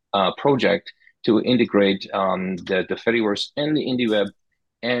Bridgie project to integrate the Fediverse and the IndieWeb,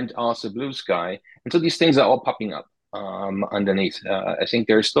 and also Blue Sky. And so these things are all popping up underneath. I think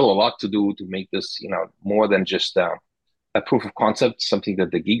there's still a lot to do to make this, more than just a proof of concept, something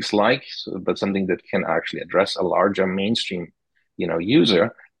that the geeks like, but something that can actually address a larger mainstream,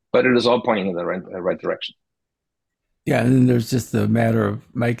 user. But it is all pointing in the right direction. Yeah, and then there's just the matter of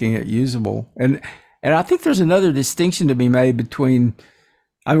making it usable. And I think there's another distinction to be made between,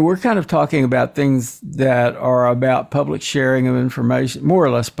 we're kind of talking about things that are about public sharing of information, more or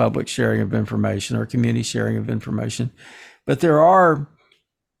less public sharing of information, or community sharing of information. But there are,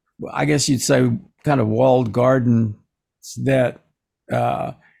 I guess you'd say, kind of walled gardens that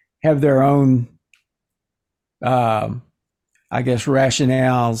have their own,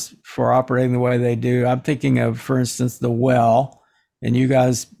 rationales for operating the way they do. I'm thinking of, for instance, the Well, and you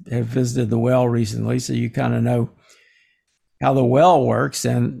guys have visited the Well recently, so you kind of know how the Well works.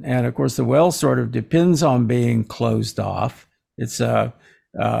 And of course, the Well sort of depends on being closed off. It's a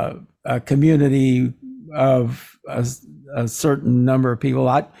community of a certain number of people.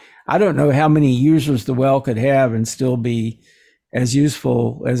 I don't know how many users the Well could have and still be as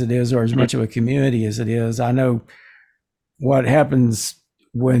useful as it is, or as much of a community as it is. I know what happens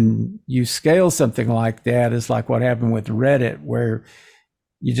when you scale something like that is like what happened with Reddit, where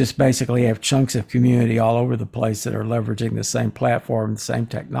you just basically have chunks of community all over the place that are leveraging the same platform, the same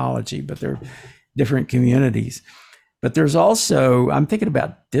technology, but they're different communities. But there's also, I'm thinking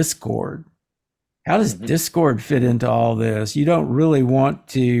about Discord. How does Discord fit into all this? You don't really want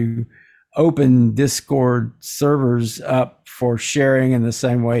to open Discord servers up for sharing in the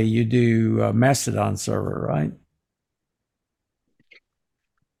same way you do a Mastodon server, right?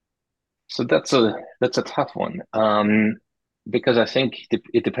 So that's a tough one, because I think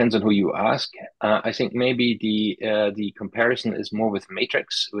it depends on who you ask. I think maybe the comparison is more with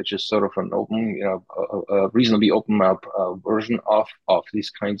Matrix, which is sort of an open, a reasonably open up version of these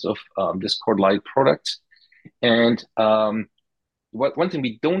kinds of Discord-like products. And one thing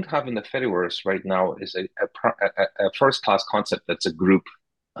we don't have in the Fediverse right now is a first-class concept that's a group.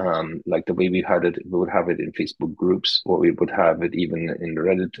 like the way we would have it in Facebook groups, or we would have it even in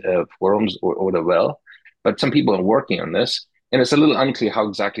Reddit forums or the well. But some people are working on this, and it's a little unclear how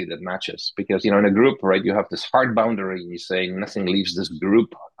exactly that matches, because in a group, right, you have this hard boundary, and you say nothing leaves this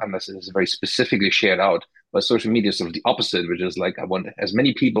group unless it is very specifically shared out. But social media is sort of the opposite, which is like, I want as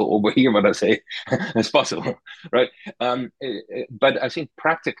many people over here, what I say, as possible, right? But I think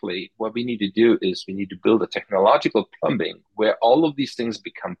practically what we need to do is we need to build a technological plumbing where all of these things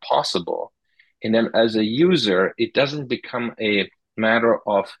become possible. And then as a user, it doesn't become a matter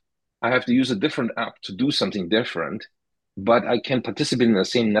of, I have to use a different app to do something different, but I can participate in the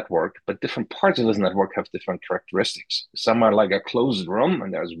same network, but different parts of this network have different characteristics. Some are like a closed room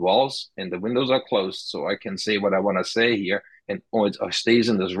and there's walls and the windows are closed. So I can say what I want to say here and it stays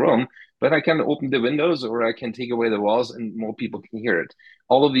in this room, but I can open the windows or I can take away the walls and more people can hear it.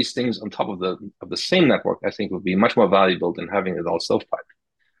 All of these things on top of the same network, I think would be much more valuable than having it all stovepiped.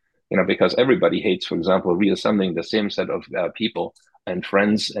 Because everybody hates, for example, reassembling the same set of people and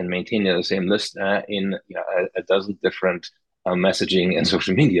friends and maintaining the same list in a dozen different messaging and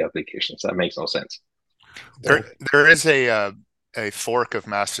social media applications. That makes no sense. There is a fork of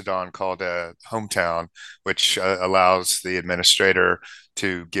Mastodon called Hometown, which allows the administrator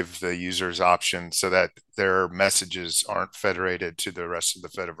to give the users options so that their messages aren't federated to the rest of the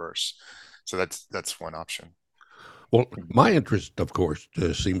Fediverse. So that's one option. Well, my interest, of course,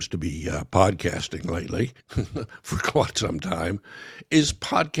 seems to be podcasting lately for quite some time. Is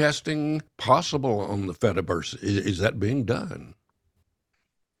podcasting possible on the Fediverse? Is that being done?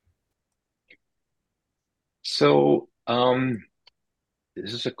 So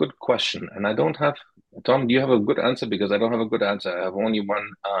this is a good question, and I don't have, Tom, do you have a good answer? Because I don't have a good answer. I have only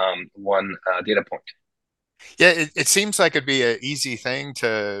one data point. Yeah, it seems like it'd be an easy thing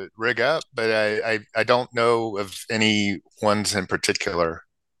to rig up, but I don't know of any ones in particular.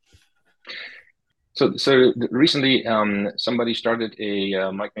 So recently, somebody started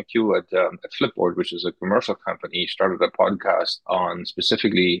Mike McHugh at Flipboard, which is a commercial company, started a podcast on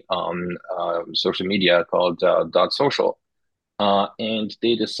specifically on social media called Dot Social. And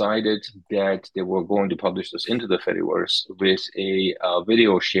they decided that they were going to publish this into the Fediverse with a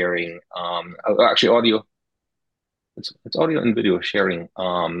video sharing, actually audio. It's audio and video sharing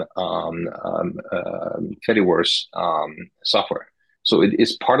Fediverse software. So it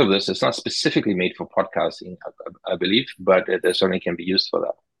is part of this. It's not specifically made for podcasting, I believe, but it certainly can be used for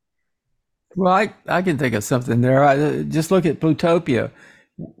that. Well, I can think of something there. Just look at Plutopia.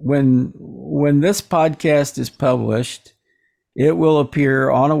 When this podcast is published, it will appear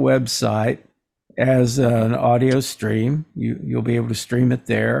on a website as an audio stream. You'll be able to stream it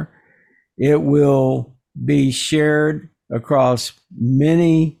there. It will be shared across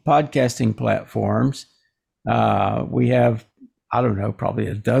many podcasting platforms. We have, I don't know, probably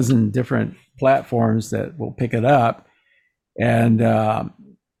a dozen different platforms that will pick it up, and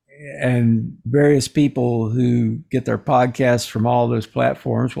various people who get their podcasts from all those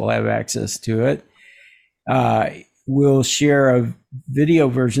platforms will have access to it. We'll share a video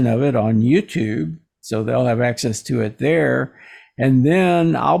version of it on YouTube, so they'll have access to it there. And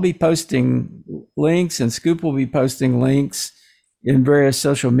then I'll be posting links, and Scoop will be posting links in various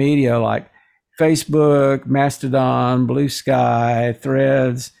social media like Facebook, Mastodon, Blue Sky,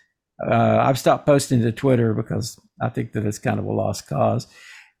 Threads. I've stopped posting to Twitter because I think that it's kind of a lost cause.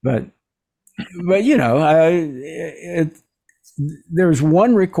 But there's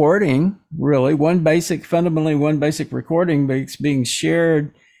one recording, really, fundamentally one basic recording, but it's being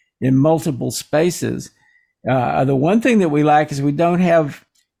shared in multiple spaces. The one thing that we lack is we don't have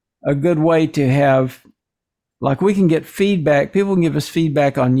a good way to have, like, we can get feedback. People can give us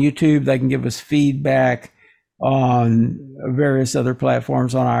feedback on YouTube. They can give us feedback on various other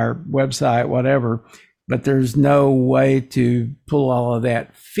platforms, on our website, whatever. But there's no way to pull all of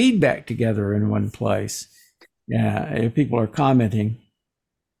that feedback together in one place. Yeah, if people are commenting.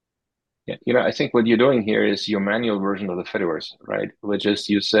 Yeah, I think what you're doing here is your manual version of the Fediverse, right? Which is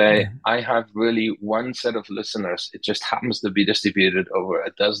you say, I have really one set of listeners. It just happens to be distributed over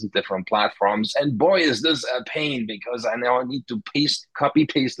a dozen different platforms. And boy, is this a pain, because I now need to copy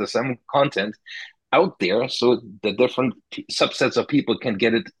paste the same content out there so the different subsets of people can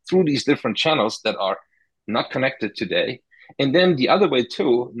get it through these different channels that are not connected today. And then the other way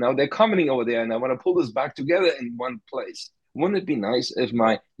too, now they're commenting over there and I want to pull this back together in one place. Wouldn't it be nice if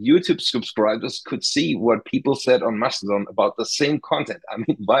my YouTube subscribers could see what people said on Mastodon about the same content? I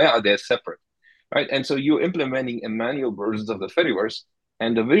mean, why are they separate, right? And so you're implementing a manual versions of the Fediverse,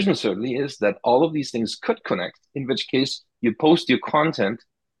 and the vision certainly is that all of these things could connect, in which case you post your content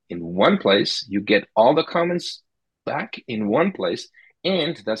in one place, you get all the comments back in one place,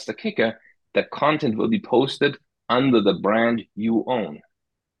 And that's the kicker, that content will be posted under the brand you own.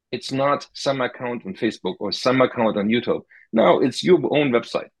 It's not some account on Facebook or some account on YouTube. No, it's your own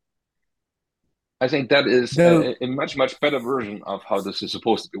website. I think that is a much, much better version of how this is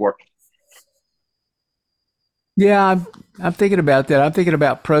supposed to be working. Yeah, I'm thinking about that. I'm thinking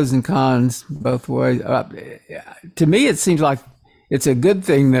about pros and cons both ways. To me, it seems like it's a good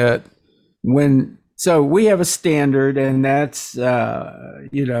thing that so we have a standard, and that's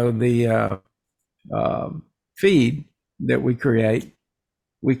the feed that we create.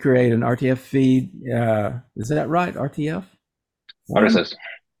 We create an RTF feed. Is that right? RTF? RSS.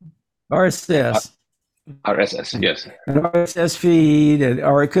 RSS. RSS, yes. An RSS feed,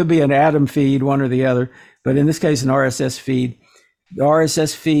 or it could be an Atom feed, one or the other. But in this case, an RSS feed. The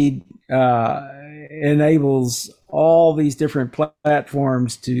RSS feed enables all these different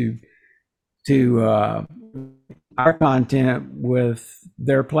platforms to our content with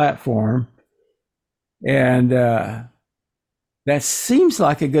their platform, and that seems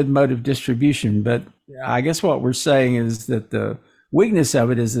like a good mode of distribution. But I guess what we're saying is that the weakness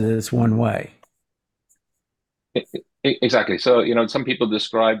of it is that it's one way. Exactly. So, some people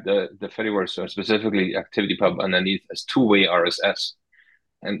describe the Fediverse, or specifically ActivityPub underneath, as two-way RSS.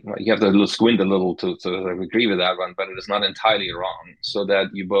 And you have to squint a little to agree with that one, but it is not entirely wrong. So that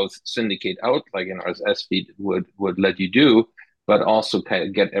you both syndicate out, like an RSS feed would let you do, but also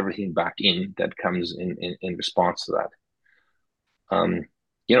get everything back in that comes in response to that.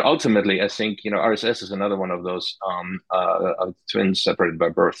 Ultimately, I think, RSS is another one of those twins separated by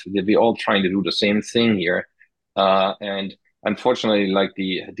birth. We're all trying to do the same thing here. And unfortunately, like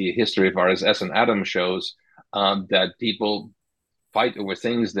the history of RSS and Atom shows, that people fight over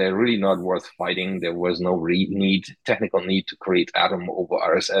things they're really not worth fighting. There was no technical need to create Atom over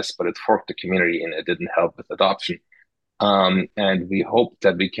RSS, but it forked the community and it didn't help with adoption. And we hope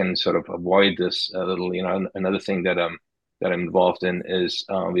that we can sort of avoid this a little. Another thing that I'm involved in is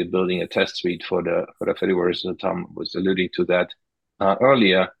we're building a test suite for the Fediverse. Tom was alluding to that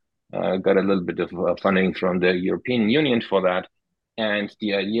earlier. Got a little bit of funding from the European Union for that. And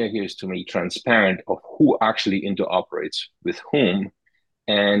the idea here is to make transparent of who actually interoperates with whom.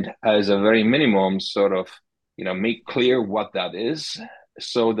 And as a very minimum, sort of, make clear what that is,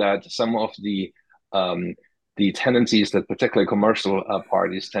 so that some of the tendencies that particularly commercial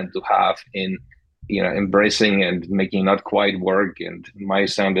parties tend to have in, embracing and making not quite work, and my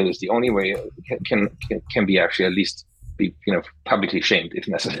standard is the only way, can be actually at least be publicly shamed if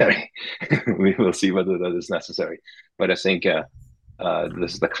necessary. We will see whether that is necessary, but I think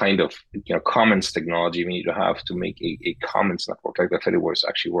this is the kind of commons technology we need to have to make a commons network like the Fediverse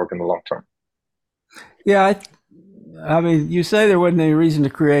actually work in the long term. Yeah, I mean, you say there wasn't any reason to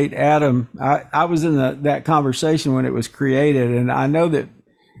create Atom. I was in that conversation when it was created, and I know that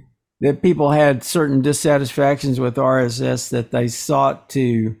people had certain dissatisfactions with RSS that they sought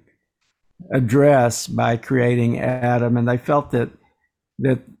to address by creating Atom, and they felt that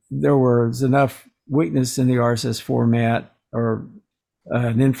there was enough weakness in the RSS format, or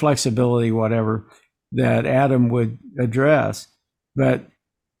an inflexibility, whatever, that Atom would address. But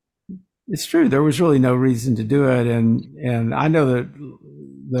it's true, there was really no reason to do it, and I know that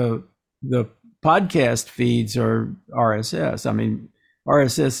the podcast feeds are RSS. I mean,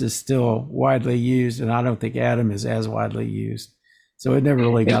 RSS is still widely used, and I don't think Atom is as widely used. So it never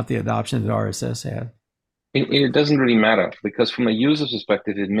really got the adoption that RSS had. It doesn't really matter, because from a user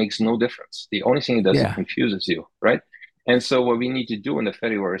perspective, it makes no difference. The only thing it does, it confuses you, right? And so what we need to do in the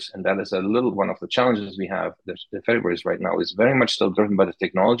Fediverse, and that is a little one of the challenges we have, the Fediverse right now is very much still driven by the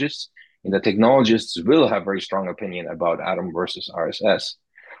technologists, and the technologists will have very strong opinion about Atom versus RSS,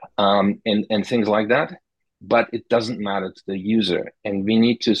 and things like that. But it doesn't matter to the user. And we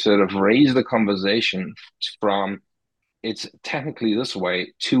need to sort of raise the conversation from it's technically this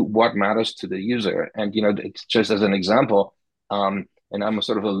way to what matters to the user. And, it's just as an example, and I'm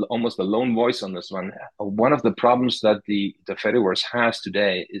sort of almost a lone voice on this one. One of the problems that the Fediverse has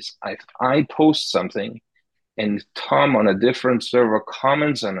today is if I post something and Tom on a different server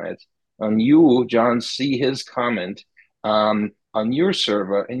comments on it, on you, John, see his comment on your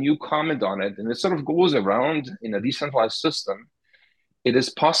server, and you comment on it, and it sort of goes around in a decentralized system, it is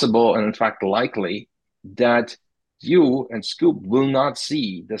possible, and in fact likely, that you and Scoop will not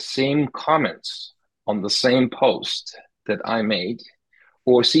see the same comments on the same post that I made,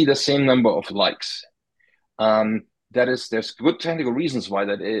 or see the same number of likes. There's good technical reasons why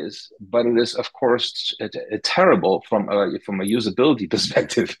that is, but it is, of course, terrible from a usability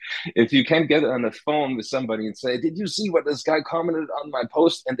perspective. If you can't get on the phone with somebody and say, "Did you see what this guy commented on my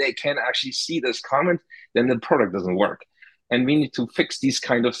post?" and they can actually see this comment, then the product doesn't work. And we need to fix these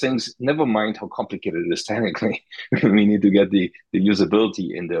kind of things. Never mind how complicated it is technically. We need to get the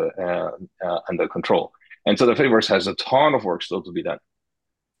usability in under control. And so the Fediverse has a ton of work still to be done.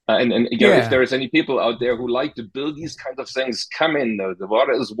 And you know, if there is any people out there who like to build these kinds of things, come in. The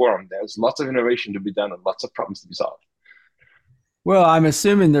water is warm. There's lots of innovation to be done and lots of problems to be solved. Well, I'm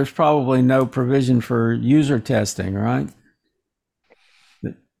assuming there's probably no provision for user testing, right?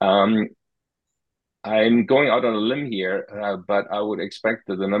 I'm going out on a limb here, but I would expect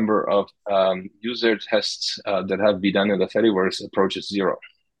that the number of user tests that have been done in the Fediverse approaches zero.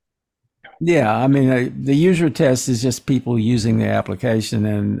 Yeah, I mean, the user test is just people using the application,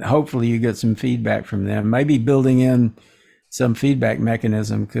 and hopefully you get some feedback from them. Maybe building in some feedback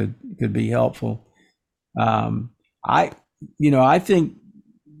mechanism could be helpful. I think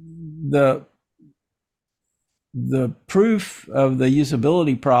the proof of the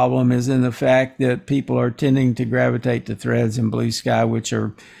usability problem is in the fact that people are tending to gravitate to Threads and Blue Sky, which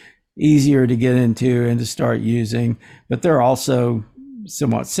are easier to get into and to start using, but they're also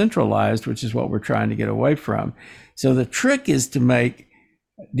somewhat centralized, which is what we're trying to get away from. So the trick is to make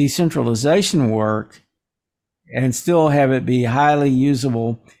decentralization work and still have it be highly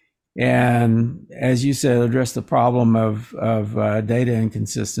usable, and, as you said, address the problem of data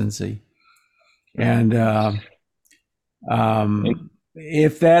inconsistency. And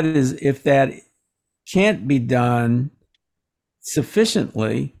if that can't be done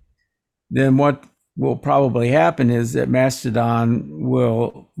sufficiently, then what will probably happen is that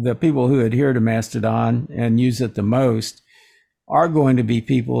the people who adhere to Mastodon and use it the most are going to be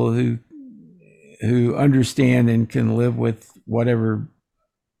people who understand and can live with whatever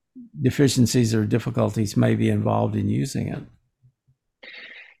deficiencies or difficulties may be involved in using it.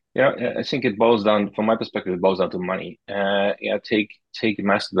 Yeah, I think it boils down, from my perspective, it boils down to money. Take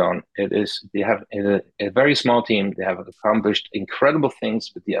Mastodon. They have a very small team. They have accomplished incredible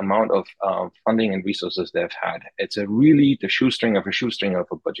things with the amount of funding and resources they've had. It's the shoestring of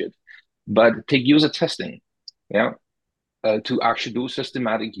a budget. But take user testing. Yeah. To actually do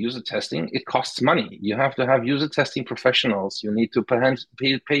systematic user testing, it costs money. You have to have user testing professionals. You need to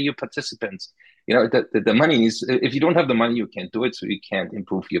pay your participants. You know, the money is, if you don't have the money, you can't do it, so you can't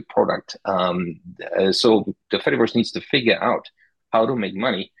improve your product. So the Fediverse needs to figure out how to make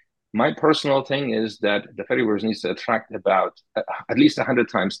money. My personal thing is that the Fediverse needs to attract about at least 100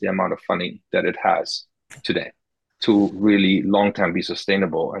 times the amount of funding that it has today to really long-term be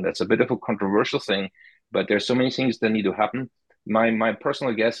sustainable. And that's a bit of a controversial thing, but there's so many things that need to happen. My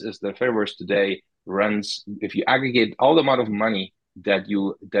personal guess is the Fediverse today runs, if you aggregate all the amount of money that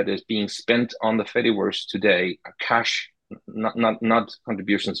is being spent on the Fediverse today, cash, not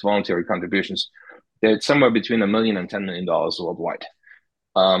contributions, voluntary contributions, it's somewhere between $1 million and $10 million worldwide.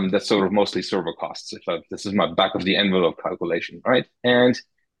 That's sort of mostly server costs. This is my back of the envelope calculation, right? And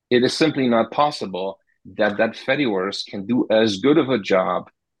it is simply not possible that Fediverse can do as good of a job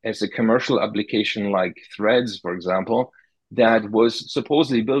as a commercial application like Threads, for example, that was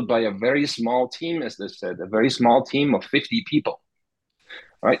supposedly built by a very small team, as they said, a very small team of 50 people,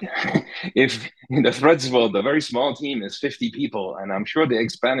 right? If in the Threads world, a very small team is 50 people, and I'm sure they're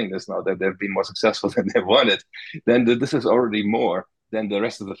expanding this now that they've been more successful than they wanted, then this is already more than the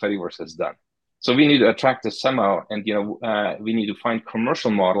rest of the Fediverse has done. So we need to attract this somehow, and we need to find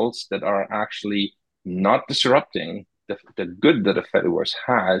commercial models that are actually not disrupting the good that the Fediverse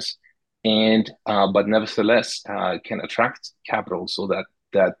has, and but nevertheless can attract capital so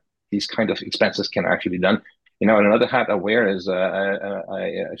that these kind of expenses can actually be done. And another hat I wear is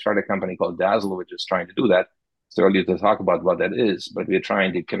I started a company called Dazzle, which is trying to do that. It's early to talk about what that is, but we're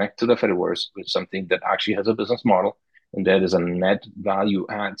trying to connect to the Fediverse with something that actually has a business model, and that is a net value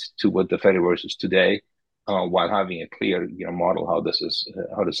add to what the Fediverse is today, while having a clear model how this is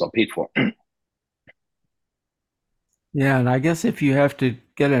all paid for. Yeah, and I guess if you have to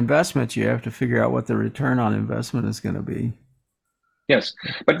get investments, you have to figure out what the return on investment is going to be. Yes,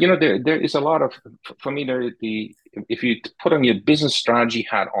 but there is a lot of, for me, if you put on your business strategy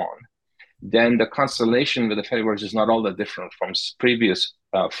hat on, then the constellation with the Fediverse is not all that different from previous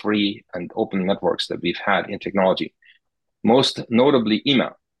free and open networks that we've had in technology. Most notably,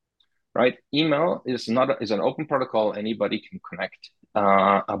 email. Right, email is an open protocol; anybody can connect.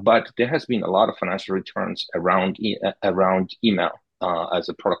 But there has been a lot of financial returns around email as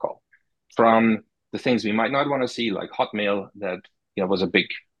a protocol, from the things we might not want to see, like Hotmail, that was a big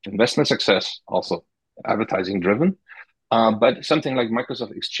investment success, also advertising driven. But something like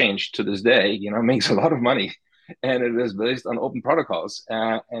Microsoft Exchange to this day, makes a lot of money, and it is based on open protocols.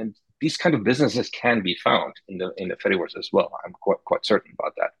 And these kind of businesses can be found in the Fediverse as well. I'm quite certain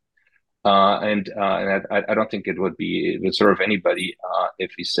about that. I don't think it would serve anybody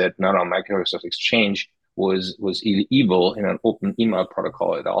if we said no, Microsoft Exchange was evil in an open email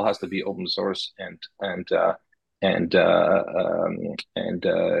protocol. It all has to be open source and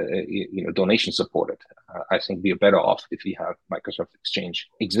donation supported. I think we are better off if we have Microsoft Exchange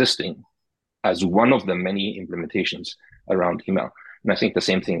existing as one of the many implementations around email. And I think the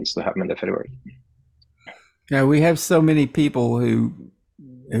same thing needs to happen in the Fediverse. Yeah, we have so many people who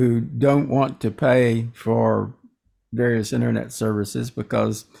don't want to pay for various internet services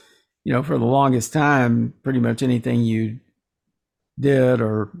because, for the longest time, pretty much anything you did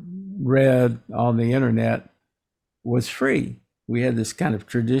or read on the internet was free. We had this kind of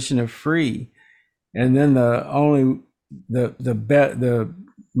tradition of free. And then the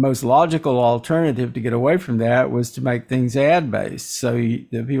most logical alternative to get away from that was to make things ad-based. So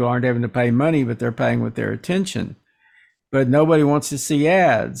the people aren't having to pay money, but they're paying with their attention. But nobody wants to see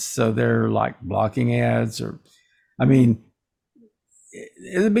ads. So they're like blocking ads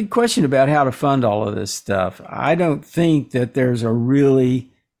there's a big question about how to fund all of this stuff. I don't think that there's a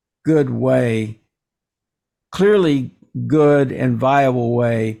really good way, clearly good and viable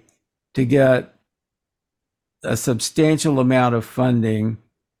way to get a substantial amount of funding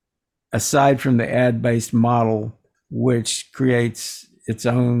aside from the ad-based model, which creates its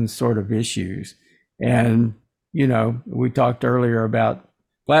own sort of issues. And, we talked earlier about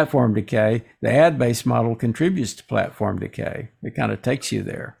platform decay. The ad-based model contributes to platform decay. It kind of takes you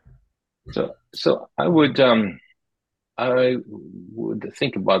there. So I would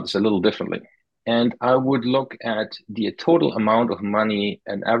think about this a little differently. And I would look at the total amount of money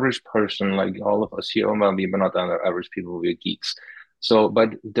an average person like all of us here, well, we're not average people, we're geeks.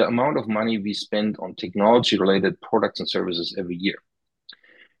 But the amount of money we spend on technology-related products and services every year.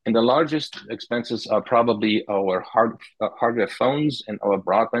 And the largest expenses are probably our hardware phones and our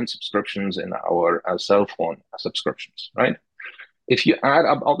broadband subscriptions and our cell phone subscriptions, right? If you add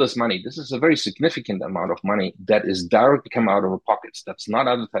up all this money, this is a very significant amount of money that is directly come out of our pockets. That's not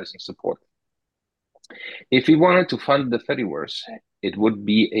advertising support. If we wanted to fund the Fediverse, it would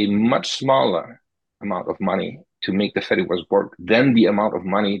be a much smaller amount of money to make the Fediverse work than the amount of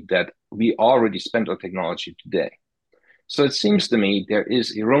money that we already spent on technology today. So it seems to me there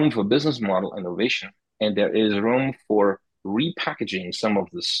is a room for business model innovation, and there is room for repackaging some of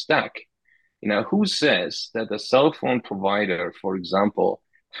the stack. Who says that a cell phone provider, for example,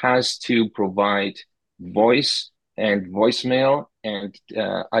 has to provide voice and voicemail and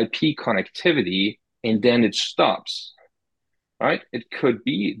IP connectivity, and then it stops, right? It could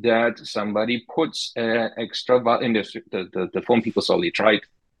be that somebody puts extra in the phone people solely tried.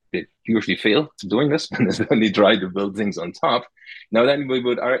 They usually fail doing this, and then they try to build things on top. Now, then we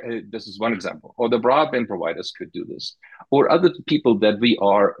would, this is one example, or the broadband providers could do this, or other people that we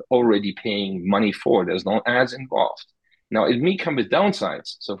are already paying money for. There's no ads involved. Now, it may come with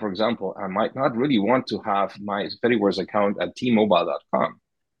downsides. So, for example, I might not really want to have my Fediverse account at tmobile.com.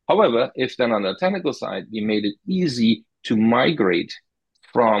 However, if then on the technical side, we made it easy to migrate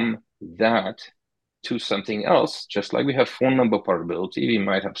from that to something else, just like we have phone number portability, we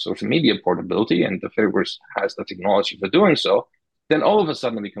might have social media portability, and the Fediverse has the technology for doing so, then all of a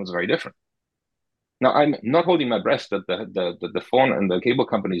sudden it becomes very different. Now, I'm not holding my breath that the phone and the cable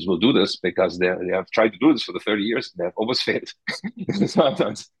companies will do this, because they have tried to do this for the 30 years. They have always failed.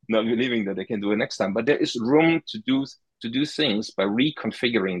 Sometimes not believing that they can do it next time. But there is room to do things by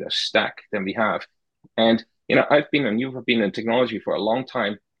reconfiguring the stack that we have. And you've been in technology for a long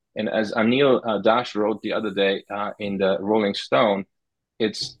time. And as Anil Dash wrote the other day in the Rolling Stone,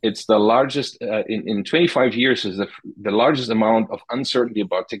 it's the largest in 25 years is the largest amount of uncertainty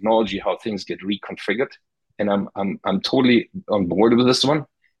about technology, how things get reconfigured. And I'm totally on board with this one.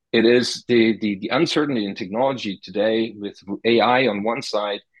 It is the uncertainty in technology today with AI on one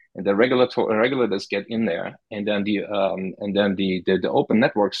side, and the regulators get in there, and then the open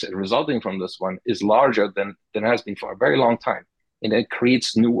networks resulting from this one is larger than has been for a very long time. And it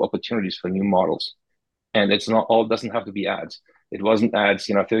creates new opportunities for new models. And it's not all doesn't have to be ads. It wasn't ads,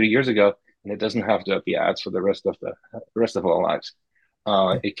 30 years ago, and it doesn't have to be ads for the rest of our lives.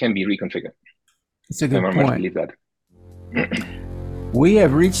 It can be reconfigured. It's a good point. I believe that. We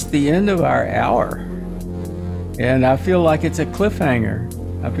have reached the end of our hour, and I feel like it's a cliffhanger.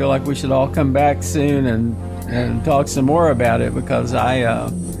 I feel like we should all come back soon and talk some more about it, because I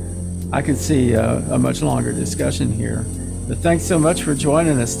could see a much longer discussion here. But thanks so much for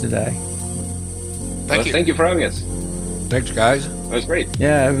joining us today. Thank you for having us. Thanks, guys. That was great.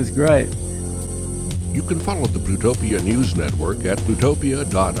 Yeah, it was great. You can follow the Plutopia News Network at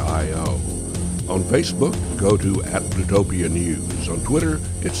plutopia.io. On Facebook, go to @Plutopia News. On Twitter,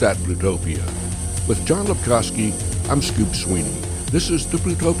 it's @Plutopia. With John Lepkowski, I'm Scoop Sweeney. This is the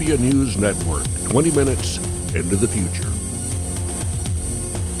Plutopia News Network, 20 minutes into the future.